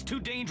 He's too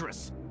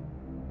dangerous.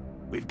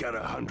 We've got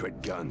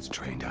 100 guns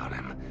trained on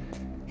him.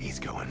 He's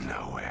going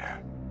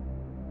nowhere.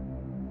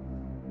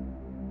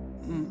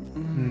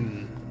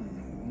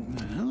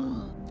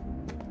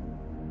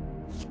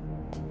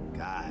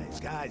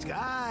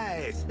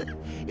 Guys!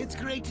 It's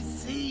great to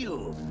see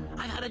you.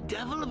 I've had a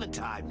devil of a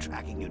time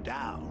tracking you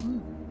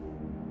down.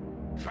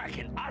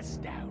 Tracking us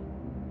down.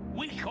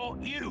 We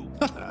caught you.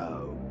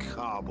 Oh,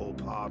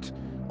 Cobblepot.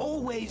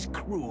 Always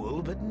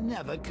cruel, but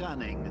never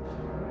cunning.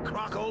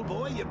 Croc, old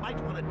boy, you might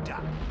want to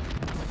duck.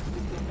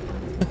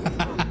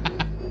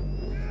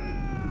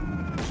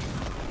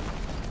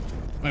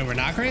 Wait, we're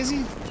not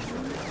crazy?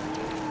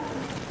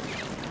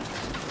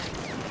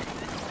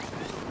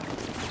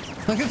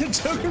 Look at the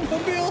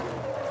Joker-mobile.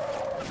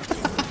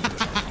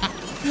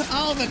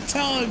 Oh, the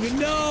tongue,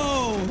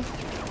 no!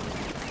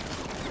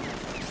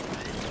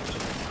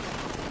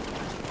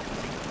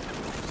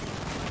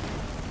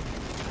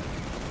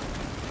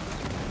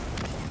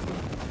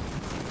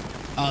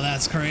 Oh,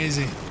 that's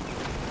crazy.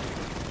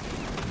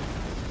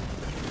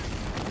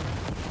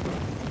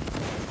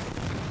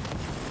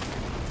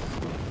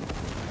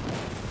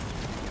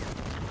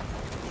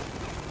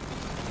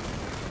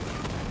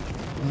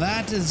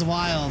 That is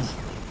wild.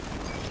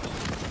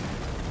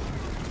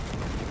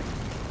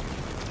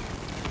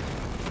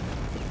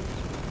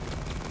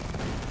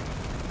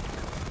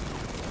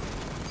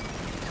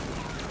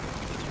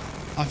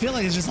 I feel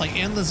like it's just like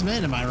endless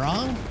men, am I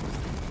wrong?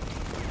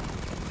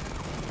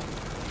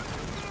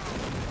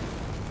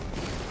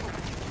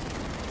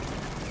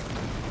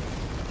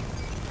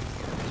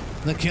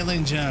 The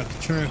Killing Joke,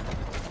 true.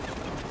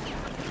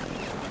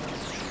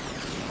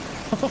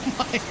 Oh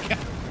my god.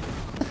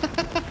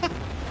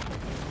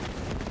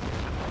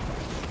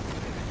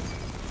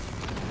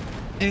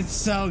 It's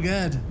so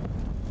good.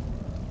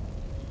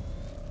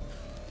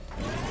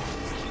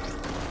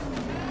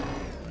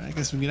 I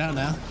guess we can get out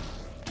now.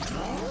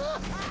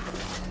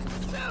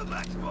 So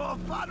much more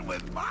fun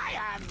with my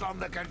hands on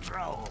the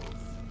controls.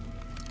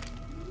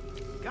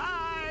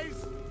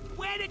 Guys,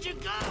 where did you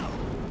go?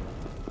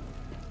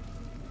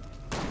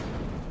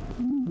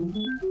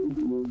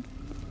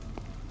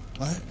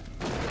 What?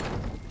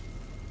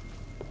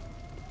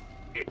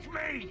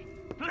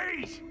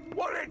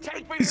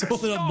 be He's there.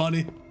 holding up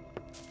money.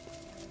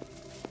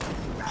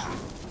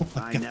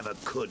 I never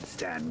could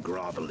stand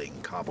groveling,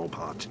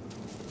 Cobblepot.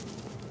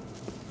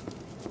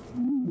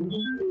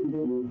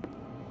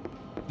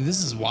 Dude,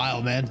 this is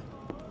wild, man.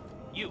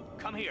 You,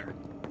 come here.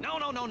 No,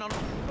 no, no, no,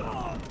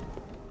 no.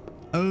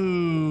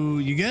 Oh,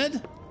 you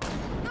good?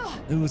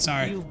 Oh,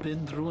 sorry. You've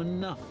been through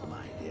enough,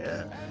 my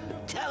dear.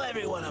 Tell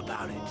everyone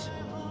about it.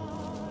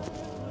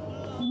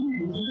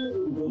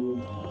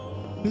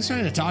 Who's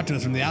trying to talk to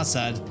us from the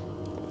outside?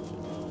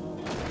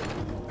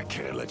 I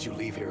can't let you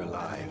leave here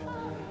alive.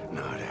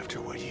 Not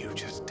after what you've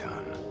just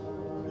done.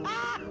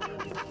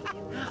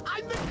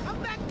 I'm the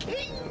comeback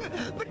king!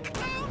 The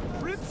crown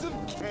prince of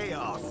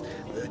chaos!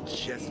 The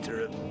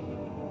jester of...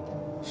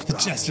 The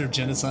jester of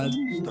genocide.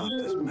 Stop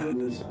this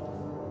madness.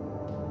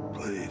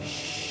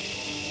 Please.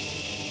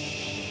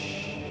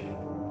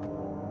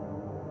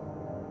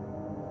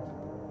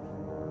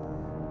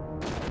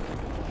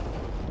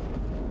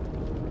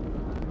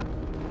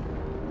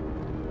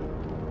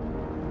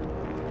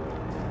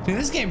 Dude,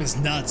 this game is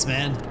nuts,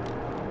 man.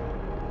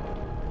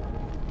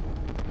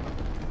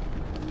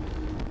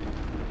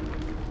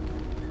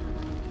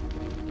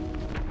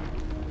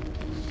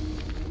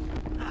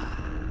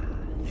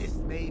 This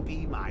may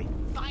be my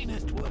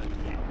finest work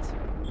yet.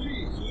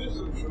 Please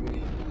listen to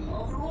me.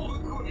 After all the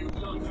good you've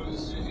done for the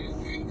city,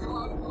 think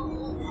about what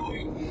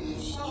you're doing.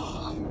 Sir,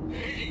 I'm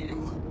begging you.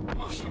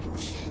 Master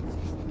Bruce.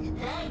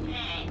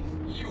 Batman,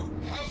 you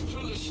have to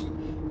listen.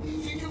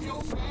 Think of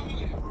your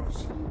family,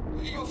 Bruce.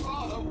 Your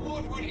father,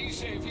 what would he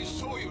say if he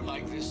saw you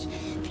like this?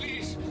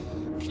 Please,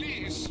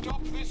 please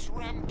stop this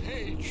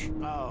rampage.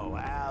 Oh,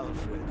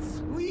 Alfred,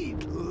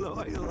 sweet,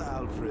 loyal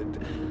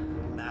Alfred.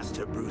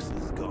 Master Bruce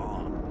is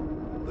gone.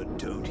 But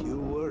don't you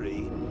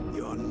worry,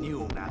 your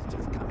new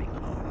master's coming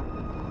home.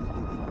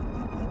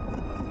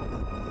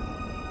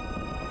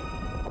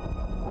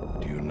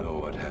 Do you know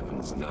what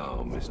happens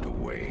now, Mr.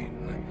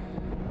 Wayne?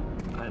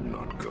 I'm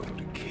not going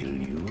to kill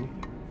you.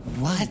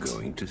 What? I'm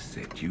going to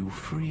set you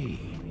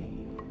free.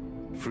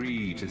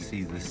 Free to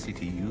see the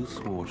city you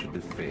swore to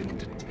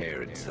defend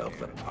tear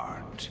itself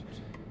apart.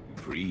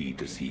 Free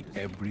to see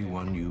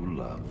everyone you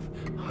love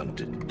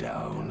hunted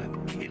down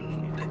and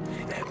killed.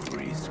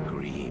 Every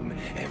scream,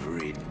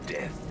 every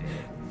death.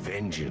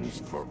 Vengeance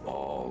for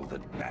all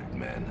that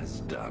Batman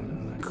has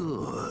done.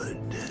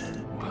 Good.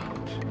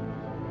 What?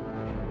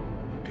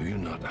 Do you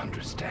not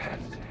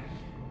understand?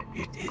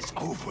 It is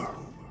over.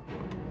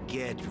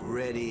 Get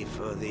ready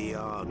for the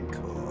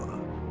encore.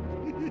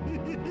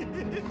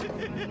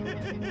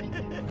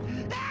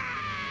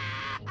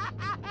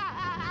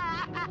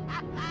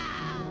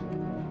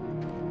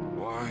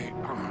 Why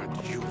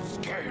aren't you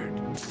scared?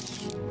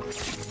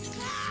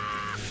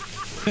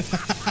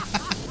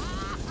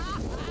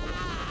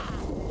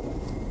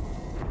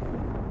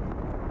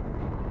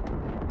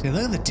 Dude,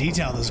 look at the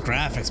detail of those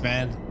graphics,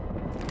 man.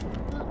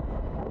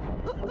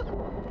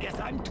 Guess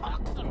I'm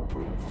toxin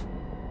proof.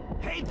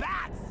 Hey,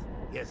 Bats!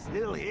 You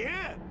still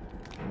here?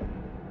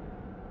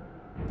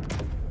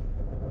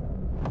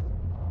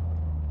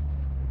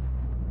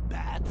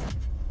 Bats?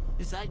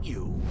 Is that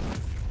you?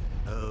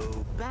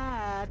 Oh,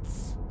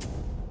 Bats!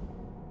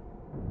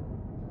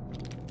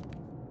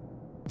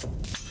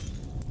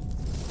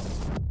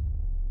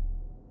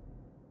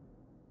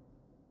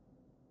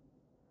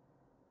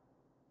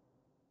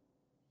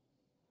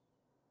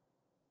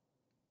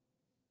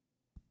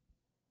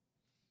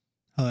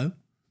 Hello?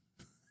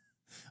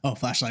 Oh,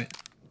 flashlight.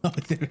 Oh,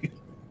 there we go.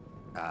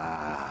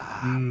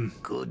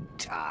 Good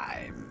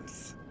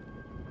times.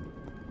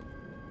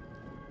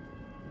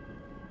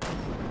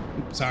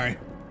 Oops, sorry.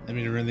 I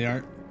mean to ruin the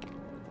art.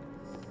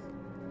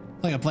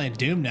 Like I'm playing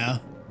Doom now.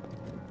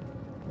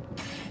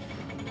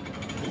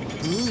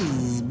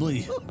 Ooh,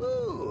 boy.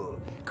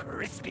 Ooh,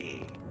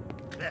 crispy.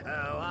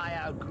 Oh, I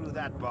outgrew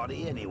that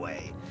body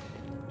anyway.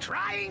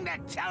 Trying to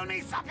tell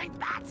me something,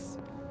 Bats?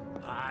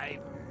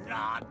 I'm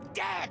not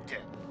dead.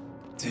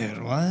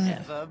 Dude, what?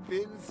 Never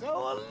been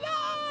so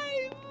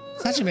alive.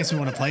 This actually makes me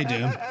want to play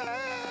Doom.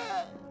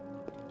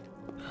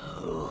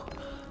 Oh,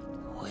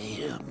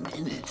 wait a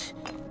minute.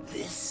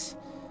 This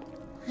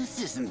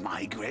isn't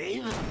my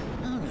grave.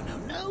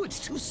 No, it's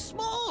too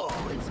small.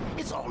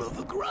 It's all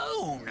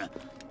overgrown.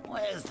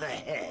 Where's the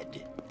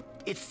head?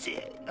 It's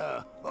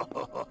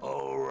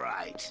oh,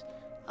 right.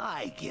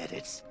 I get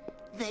it.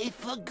 They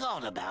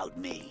forgot about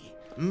me.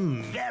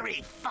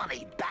 Very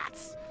funny,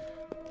 Bats.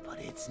 But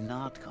it's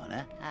not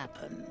gonna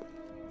happen.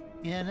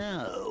 You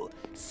know,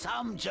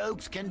 some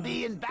jokes can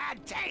be in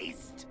bad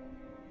taste.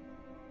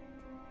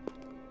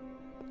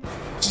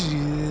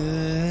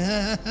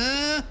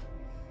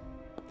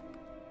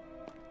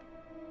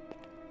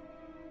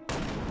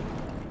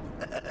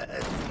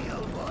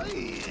 Oh boy,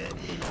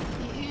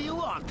 you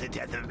want the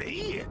death of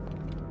me?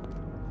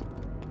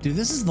 Dude,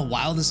 this is the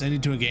wildest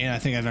ending to a game I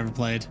think I've ever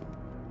played.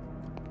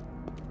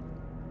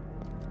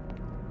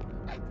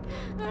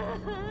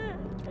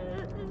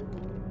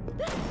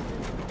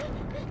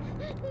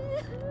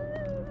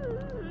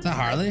 Is that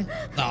Harley?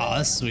 Oh,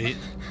 that's sweet.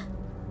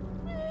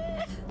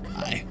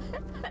 Hi.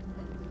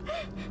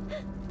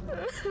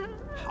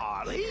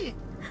 Harley?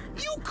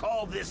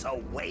 call this a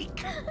wake?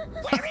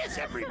 Where is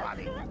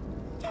everybody?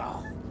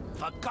 Oh,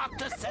 forgot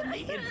to send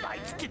the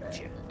invites, didn't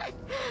you?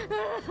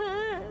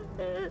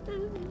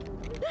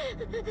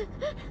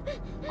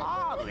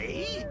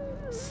 Ollie,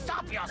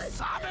 stop your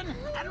sobbing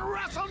and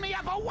wrestle me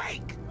up a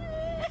wake.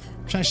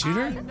 Should I shoot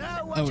her? I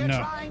know what you're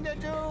trying to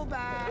do,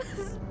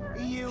 Bats.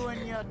 You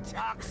and your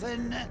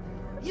toxin.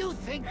 You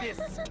think this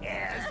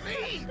scares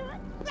me?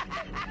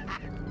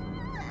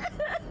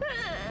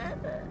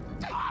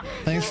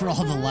 Thanks for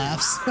all the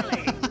laughs.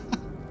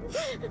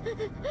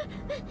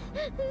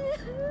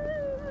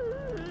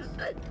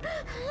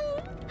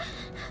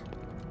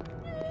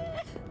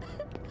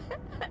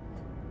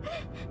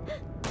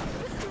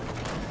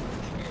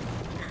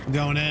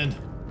 Going in.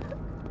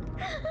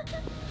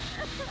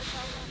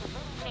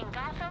 In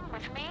Gotham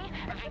with me,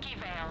 Vicky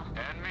Vale.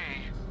 And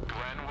me,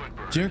 Glenn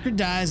Woodburn. Joker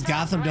dies,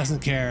 Gotham doesn't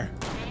care.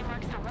 Today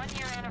marks the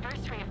 1-year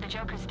anniversary of the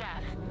Joker's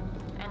death.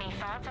 Any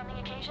thoughts on the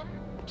occasion?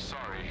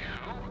 Sorry,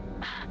 who?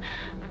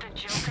 The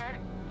Joker,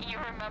 you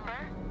remember?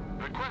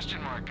 The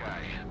question mark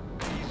guy.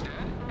 He's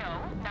dead?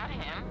 No, not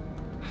him.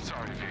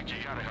 Sorry, Vic,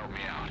 you gotta help me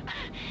out.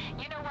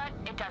 You know what?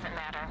 It doesn't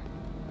matter.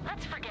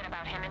 Let's forget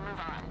about him and move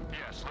on.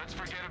 Yes, let's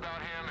forget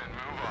about him and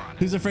move on.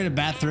 Who's afraid of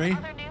Bat 3?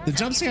 The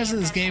jump scares in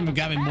this game have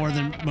got me more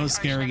than most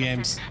scary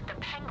games. The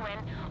Penguin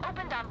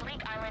opened on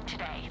Bleak Island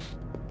today.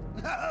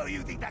 Oh,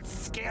 you think that's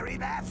scary,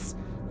 Bats?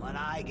 When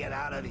I get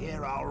out of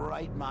here, I'll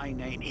write my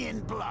name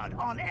in blood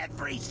on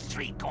every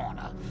street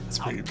corner. It's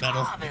pretty I'll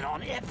metal. carve it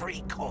on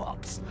every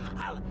corpse.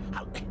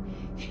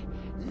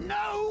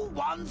 No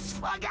one's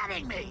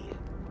forgetting me.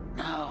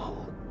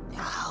 No.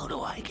 How do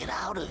I get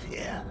out of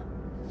here?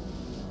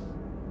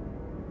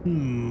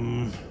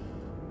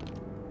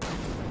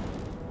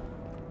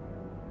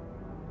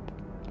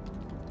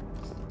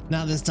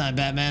 Not this time,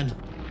 Batman.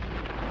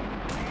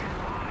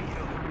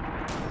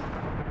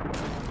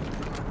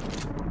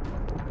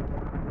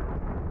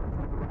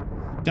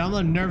 I'm a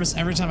little nervous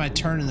every time I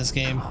turn in this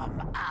game.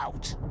 I'm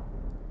out.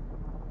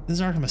 This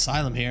is Arkham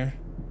Asylum here.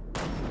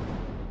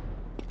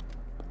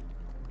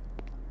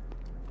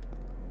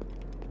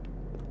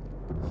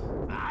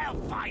 I'll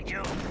find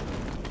you.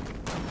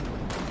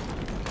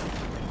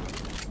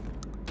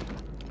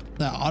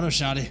 That auto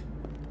shotty.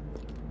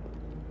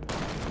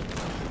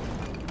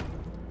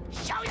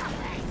 Show your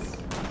face.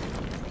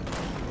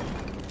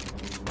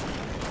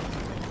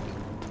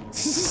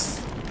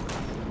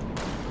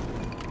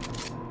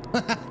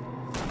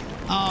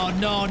 Oh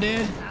no,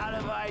 dude. Out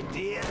of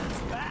ideas,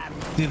 Bat.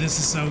 Dude, this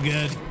is so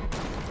good.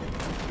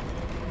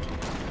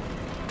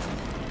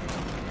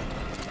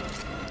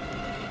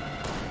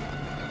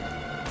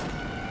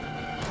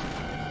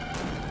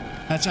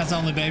 Headshots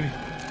only, baby.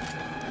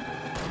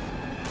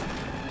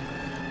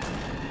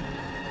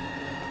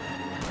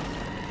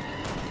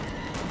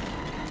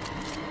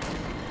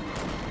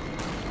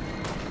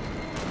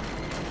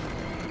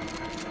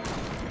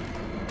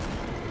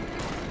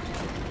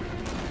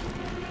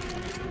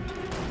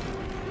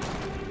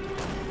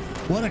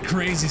 What a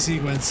crazy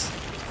sequence.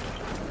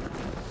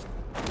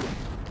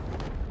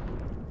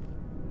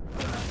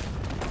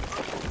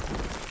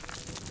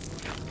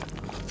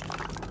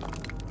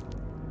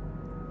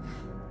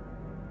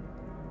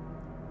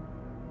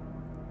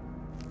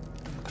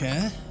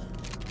 Okay.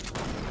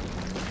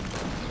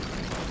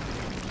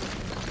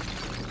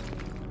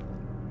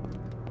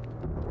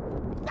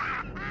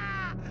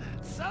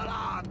 So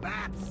long,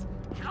 Bats.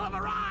 Hell of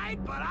a ride,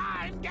 but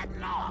I'm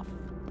getting off.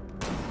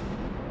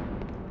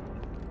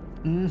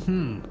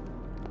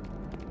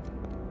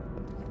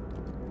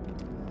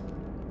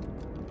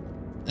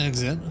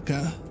 Exit,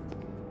 okay.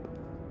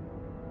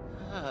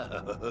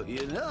 Oh,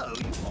 you know,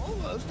 you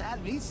almost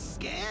had me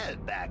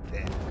scared back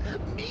then.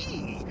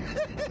 Me?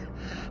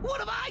 What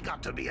have I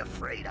got to be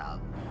afraid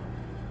of?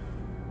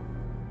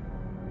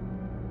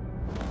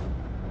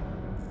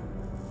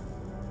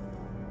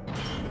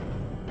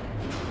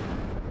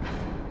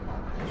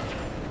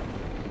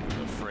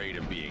 Afraid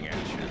of being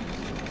anxious.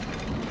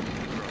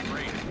 You're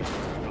afraid of being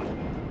forgotten.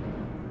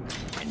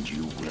 And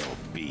you will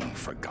be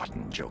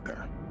forgotten,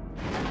 Joker.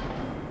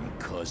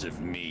 Because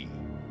of me.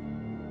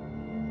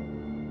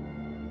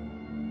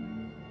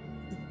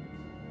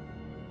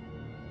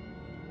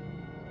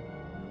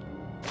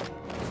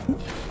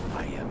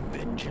 I am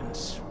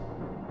vengeance.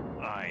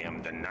 I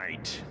am the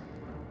night.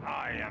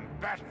 I am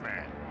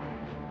Batman.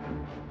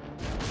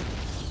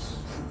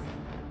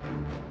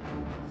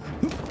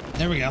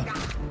 There we go.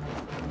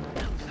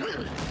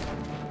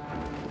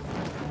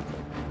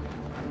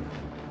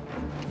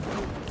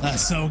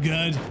 That's so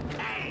good.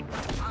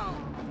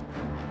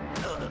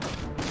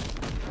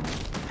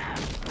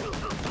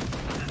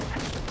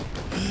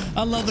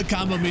 I love the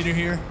combo meter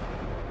here.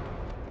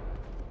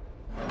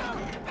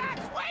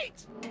 Bats,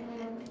 wait!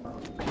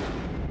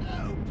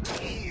 No,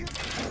 please!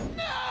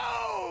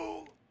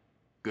 No!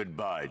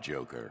 Goodbye,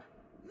 Joker.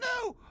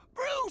 No!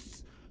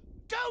 Bruce!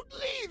 Don't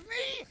leave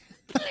me!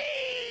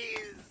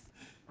 Please!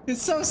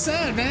 It's so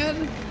sad,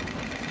 man.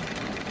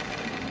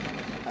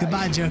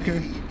 Goodbye,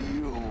 Joker.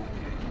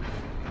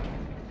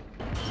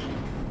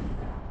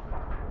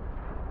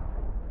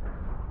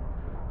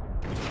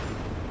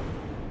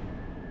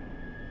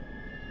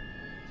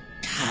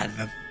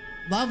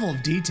 the level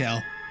of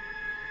detail.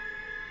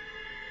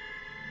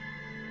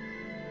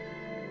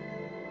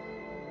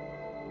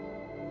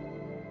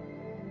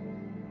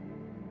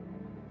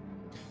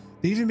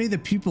 They even made the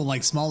pupil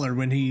like smaller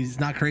when he's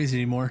not crazy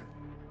anymore.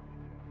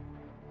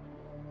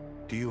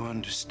 Do you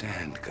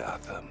understand,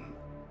 Gotham?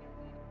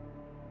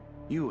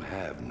 You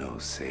have no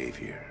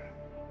savior.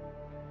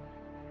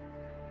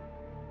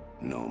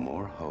 No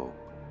more hope.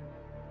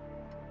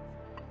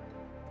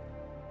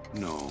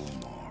 No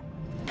more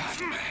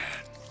Batman.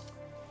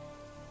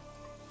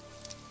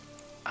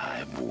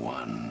 I've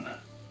won.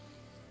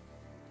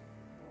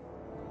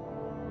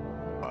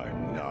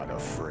 I'm not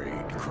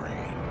afraid,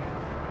 Crane.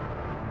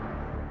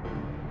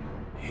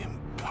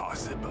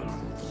 Impossible.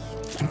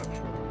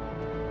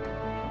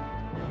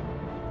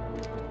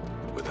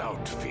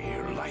 Without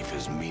fear, life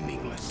is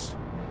meaningless.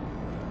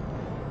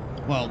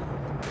 Well,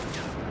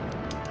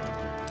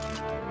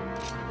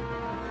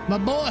 my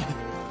boy.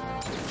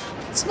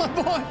 It's my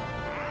boy.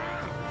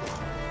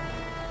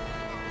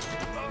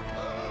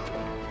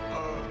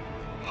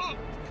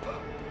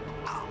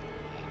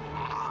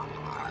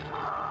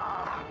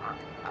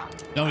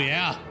 Oh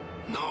yeah.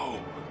 No.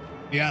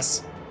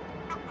 Yes.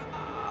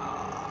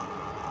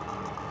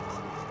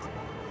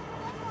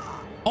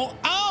 Oh,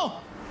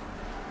 oh!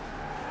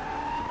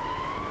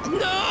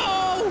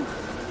 No!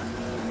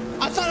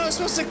 I thought I was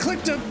supposed to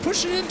click to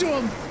push it into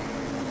him.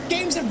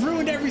 Games have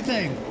ruined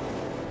everything.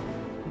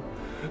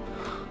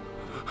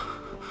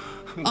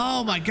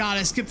 Oh my god,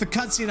 I skipped the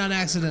cutscene on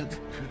accident.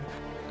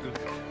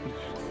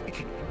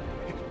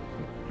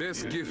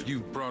 Best gift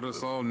you've brought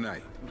us all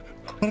night.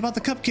 What about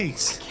the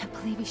cupcakes? I can't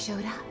believe he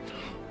showed up.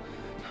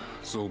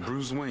 So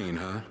Bruce Wayne,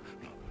 huh?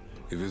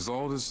 If it's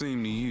all the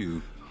same to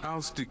you,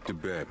 I'll stick to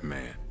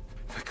Batman.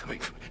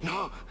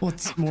 No. Well,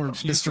 it's more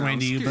Mr. Wayne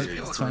to you, but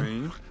it's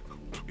fine.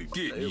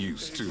 Get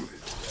used to it.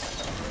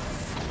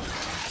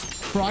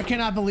 Bro, I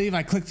cannot believe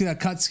I clicked through that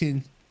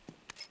cutscene.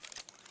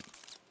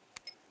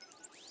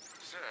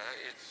 Sir,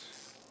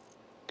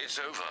 it's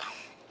over.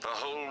 The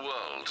whole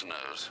world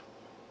knows.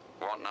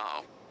 What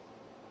now?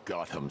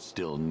 Gotham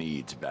still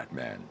needs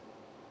Batman.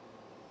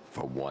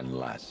 For one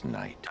last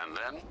night. And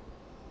then?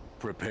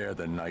 Prepare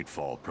the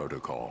Nightfall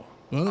Protocol.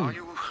 Whoa. Are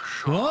you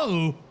sure?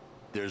 Whoa.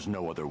 There's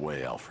no other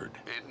way, Alfred.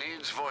 It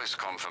needs voice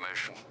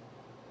confirmation.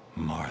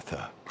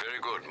 Martha. Very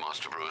good,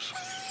 Master Bruce.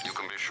 You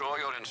can be sure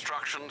your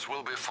instructions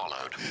will be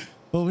followed.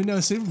 Well, we know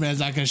Superman's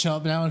not gonna show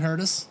up now and hurt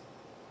us.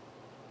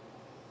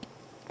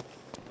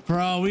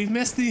 Bro, we've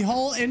missed the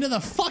whole end of the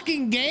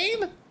fucking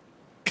game?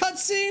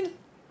 Cutscene?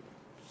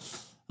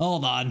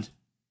 Hold on.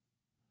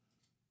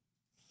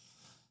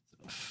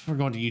 We're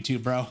going to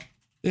YouTube, bro.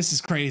 This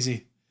is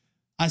crazy.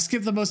 I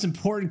skipped the most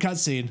important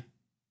cutscene.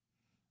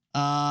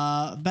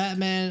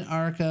 Batman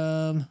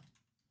Arkham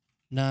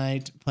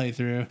Knight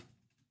playthrough.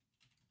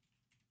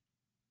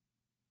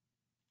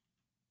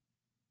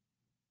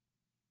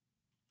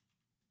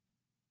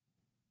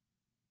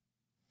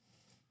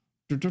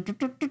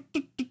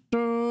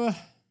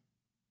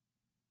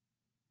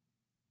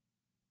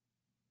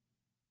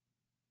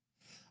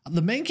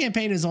 The main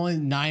campaign is only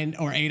 9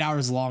 or 8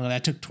 hours long, and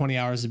that took 20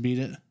 hours to beat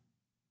it.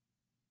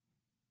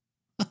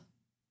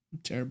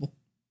 Terrible.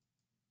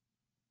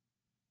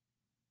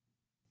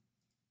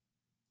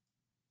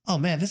 Oh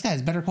man, this guy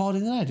has better quality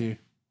than I do.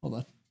 Hold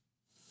on.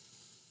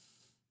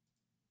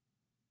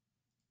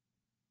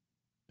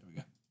 There we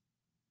go.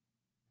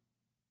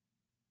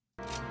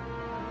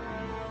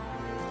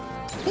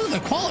 Look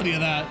at the quality of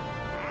that.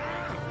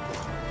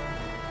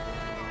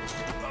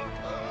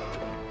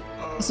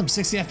 That's some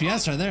 60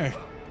 FPS right there.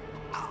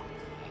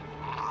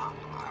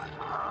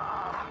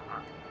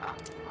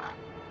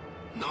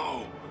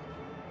 No.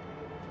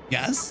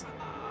 Yes?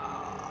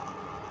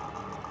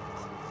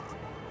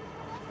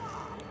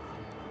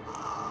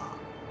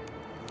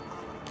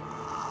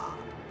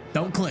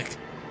 Don't click.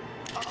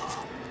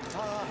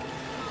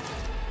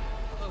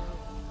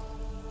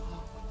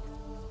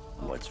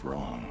 What's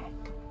wrong?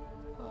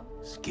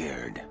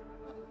 Scared.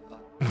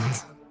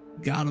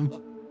 Got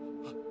him.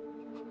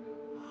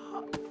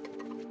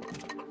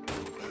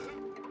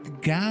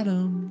 Got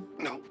him.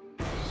 No.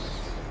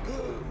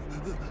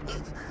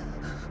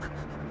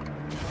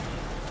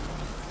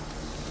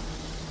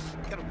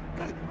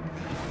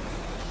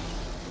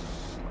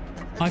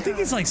 I think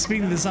he's like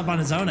speeding this up on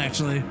his own,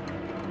 actually.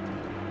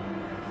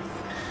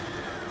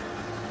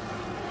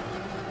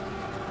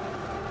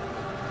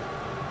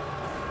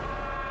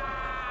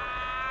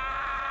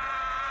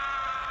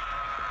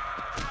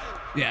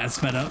 Yeah, it's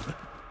sped up.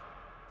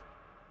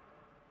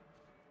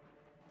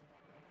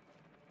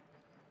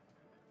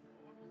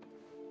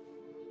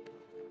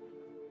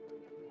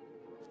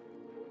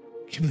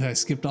 Can't believe I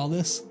skipped all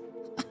this.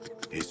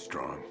 He's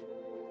strong.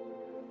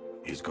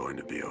 He's going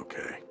to be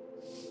okay.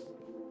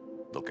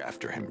 Look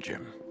after him,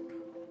 Jim.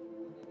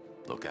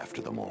 Look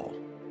after them all.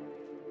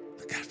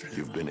 Look after them.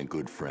 You've been a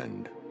good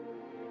friend.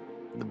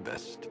 The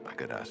best I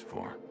could ask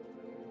for.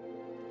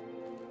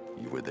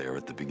 You were there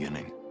at the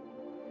beginning.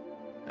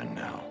 And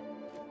now,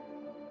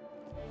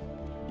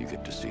 you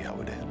get to see how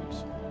it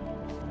ends.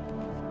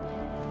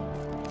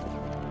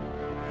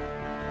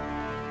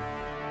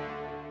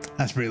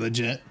 That's pretty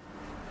legit.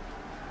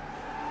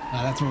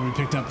 That's what we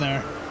picked up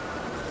there.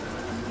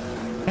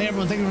 Hey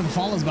everyone, thank you for the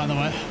follows, by the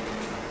way.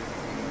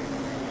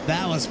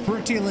 That was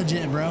pretty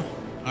legit, bro. All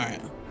right.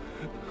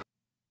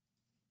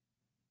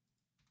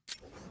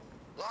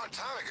 Long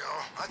time ago,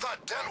 I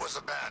thought Den was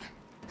a bad.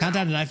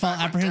 Countdown to Nightfall.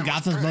 Apprehend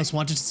Gotham's most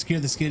wanted to secure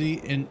the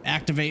city and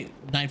activate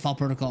Nightfall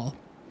Protocol.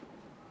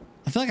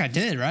 I feel like I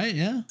did, right?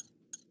 Yeah.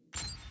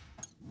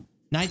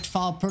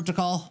 Nightfall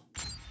Protocol.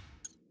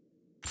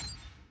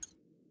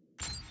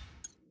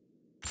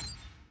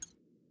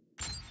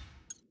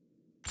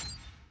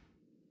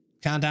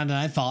 Countdown to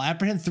Nightfall.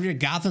 Apprehend 3 of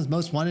Gotham's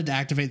most wanted to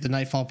activate the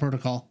Nightfall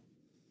Protocol.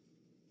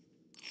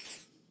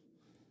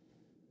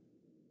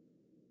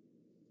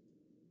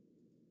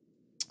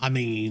 I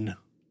mean,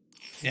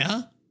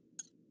 yeah.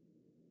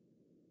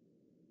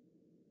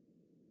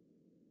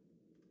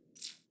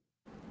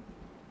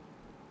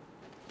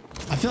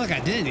 I feel like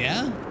I did,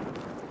 yeah.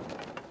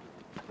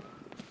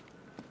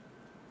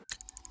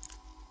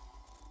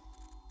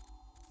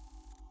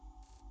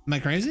 Am I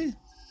crazy?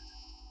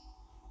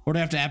 Or do I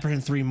have to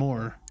apprehend 3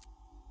 more?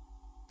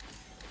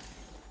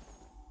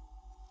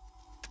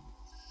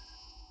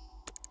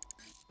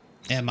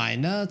 Am I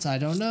nuts? I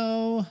don't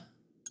know.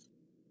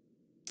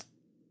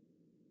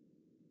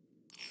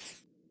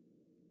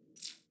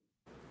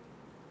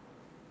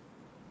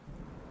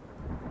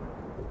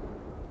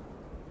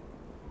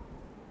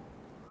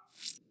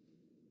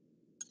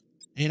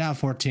 Eight out of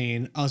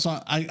 14. Oh,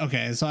 so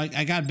okay. So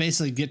I got to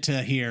basically get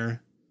to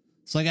here.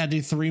 So I got to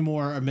do 3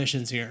 more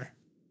missions here.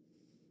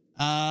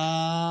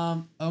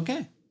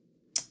 Okay.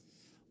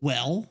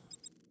 Well,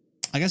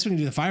 I guess we can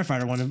do the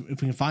firefighter one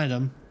if we can find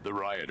him. The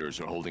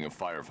rioters are holding a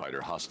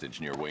firefighter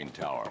hostage near Wayne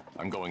Tower.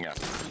 I'm going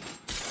after him.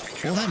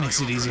 Well, that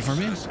makes it easy for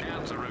me.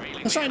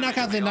 Let's try and knock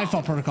out the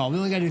Nightfall Protocol. We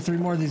only got to do 3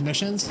 more of these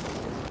missions.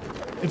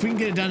 If we can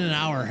get it done in an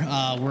hour,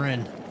 we're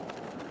in.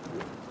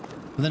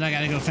 But then I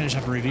got to go finish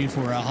up a review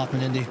for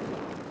HofmvnVerse.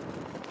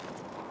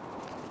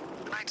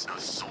 No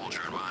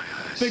soldier in my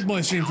eyes. Big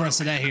boy stream for us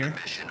today here. Who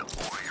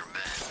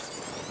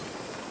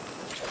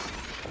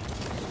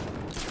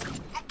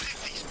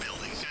picked these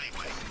buildings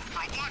anyway?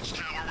 Our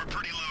watchtower were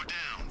pretty low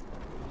down.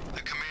 The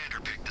commander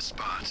picked the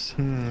spots.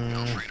 Feel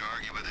free to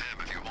argue with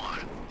him if you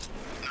want.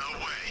 No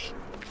way.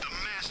 The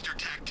master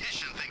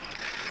tactician thing.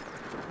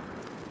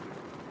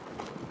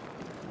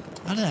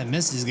 How did I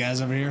miss these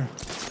guys over here?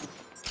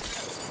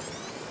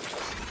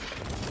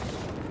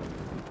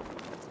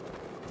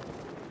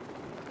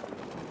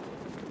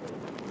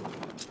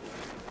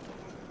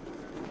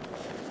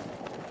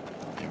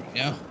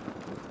 Yeah.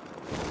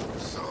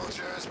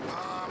 Soldiers,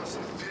 bombs,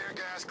 tear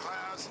gas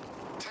clouds,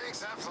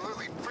 tanks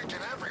absolutely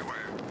freaking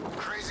everywhere.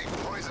 Crazy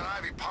poison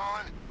ivy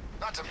pollen.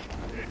 Not to.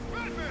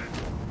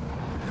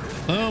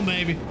 Oh,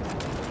 maybe.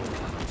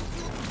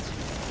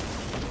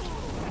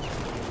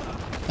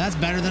 That's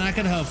better than I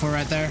could hope for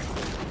right there.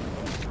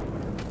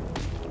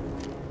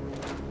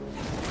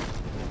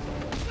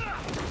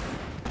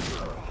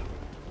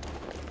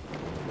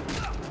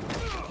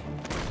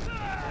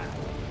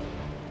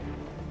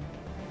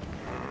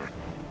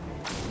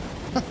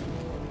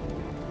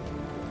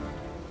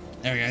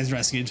 There we go, he's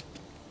rescued.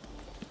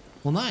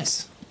 Well,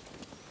 nice.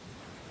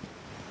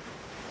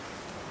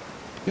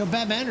 Yo,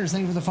 Bad Manners,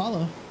 thank you for the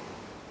follow.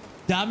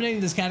 Dominating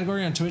this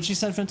category on Twitch, you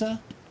said, Finta?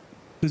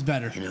 Who's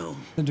better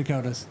than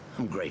Dakota's?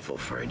 I'm grateful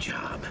for a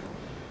job,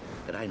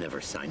 but I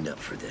never signed up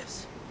for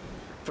this.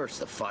 First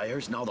the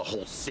fires, now the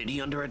whole city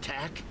under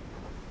attack?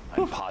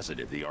 I'm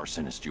positive the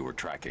arsonist you were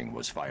tracking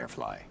was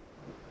Firefly.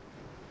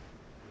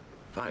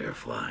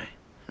 Firefly?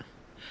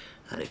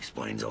 That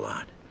explains a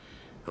lot.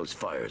 Those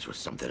fires were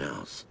something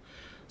else.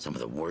 Some of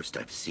the worst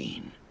I've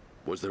seen.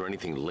 Was there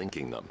anything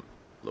linking them?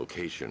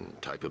 Location,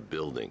 type of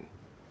building?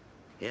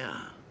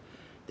 Yeah.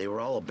 They were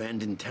all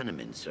abandoned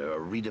tenements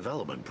or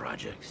redevelopment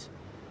projects.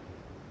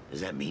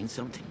 Does that mean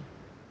something?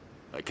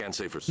 I can't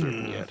say for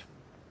certain yet.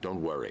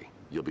 Don't worry.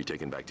 You'll be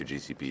taken back to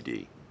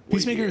GCPD.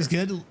 Peacemaker is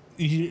good.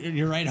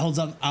 You're right. Holds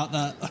up out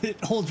the. It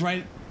holds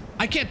right.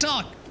 I can't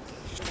talk.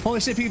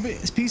 Holy shit!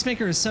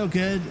 Peacemaker is so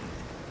good.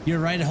 You're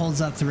right. It holds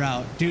up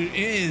throughout, dude. It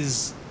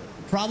is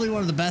probably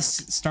one of the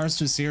best starts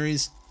to a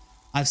series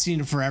I've seen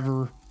in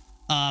forever.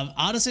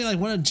 Honestly, like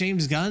one of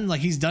James Gunn,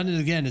 like he's done it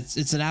again.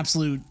 It's an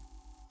absolute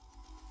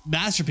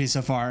masterpiece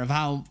so far of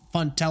how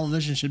fun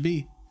television should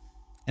be,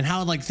 and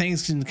how like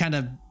things can kind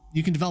of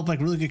you can develop like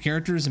really good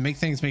characters and make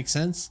things make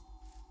sense.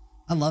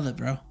 I love it,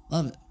 bro.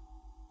 Love it.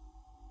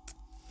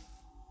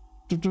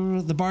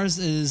 The bars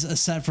is a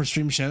set for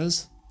stream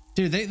shows,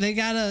 dude. They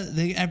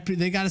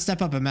gotta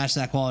step up and match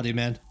that quality,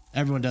 man.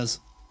 Everyone does,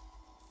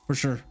 for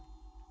sure.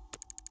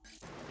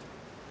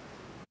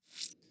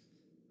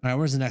 All right,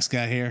 where's the next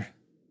guy here?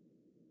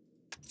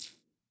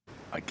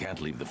 I can't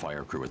leave the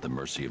fire crew at the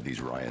mercy of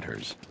these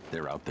rioters.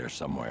 They're out there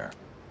somewhere.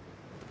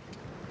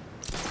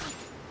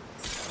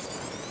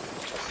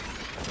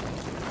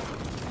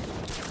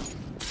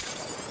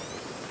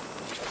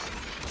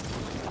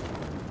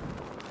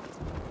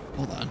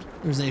 Hold on.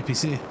 There's the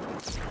APC.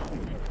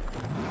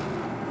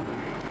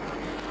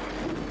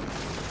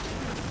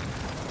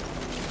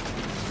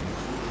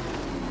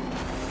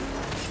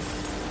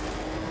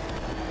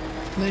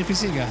 the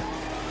APC guy.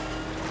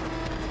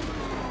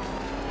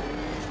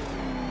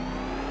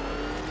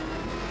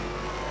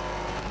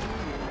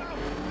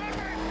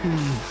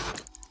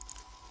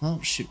 Oh,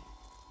 shoot.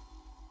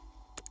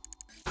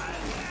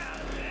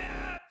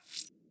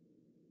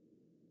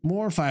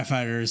 More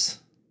firefighters.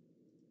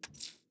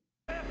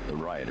 The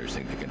rioters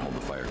think they can hold the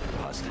fire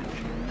hostage.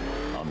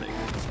 I'll make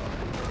them sorry.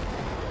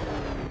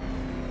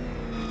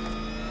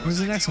 Where's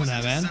the next one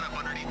at, man?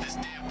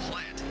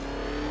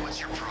 What's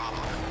your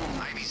problem?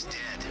 Ivy's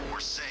dead. We're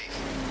safe.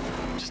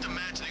 Just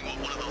imagining what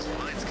one of those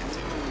mines could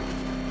do.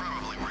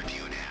 Probably rip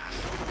you in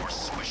half, or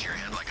squish your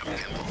head like a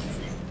pimple.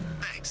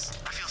 Thanks.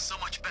 I feel so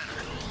much better.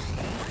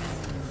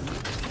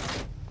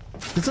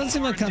 This doesn't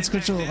seem like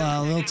consequential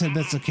little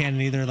tidbits of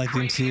canon either, like the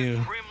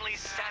MCU. Grimly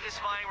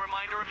satisfying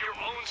reminder of your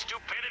own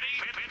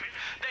stupidity.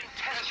 Then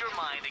test your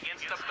mind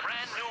against the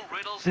brand new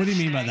riddles. What do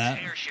you mean by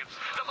that? Airships,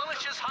 the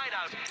malicious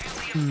hideout, and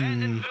the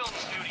abandoned film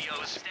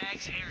studios.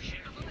 Stag's airship,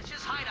 the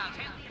malicious hideout,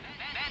 and the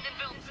abandoned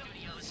film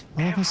studios.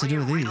 What am I supposed to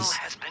do with these?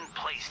 Has been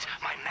placed.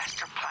 My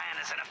master plan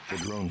is in effect.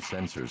 The drone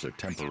sensors are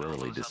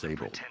temporarily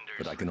disabled,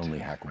 but I can only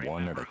hack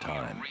one at a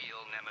time.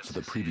 So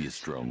the previous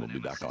drone will be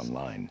back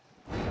online.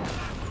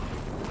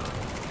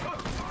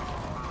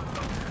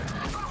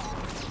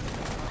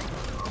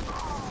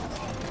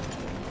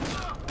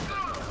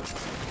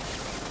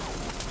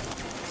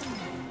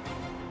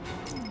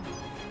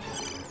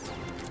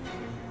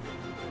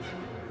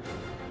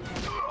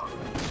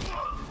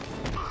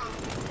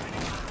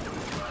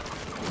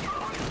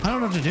 I don't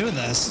know what to do with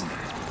this.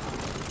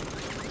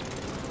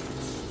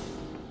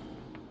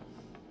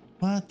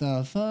 What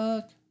the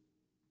fuck?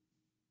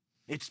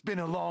 It's been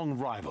a long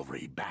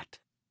rivalry, Bat.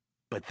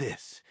 But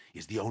this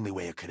is the only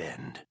way it could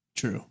end.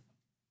 True.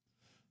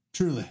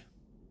 Truly.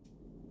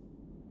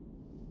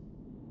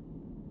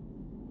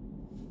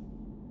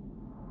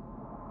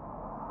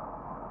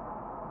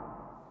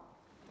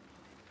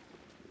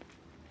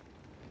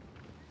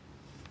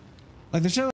 Like the show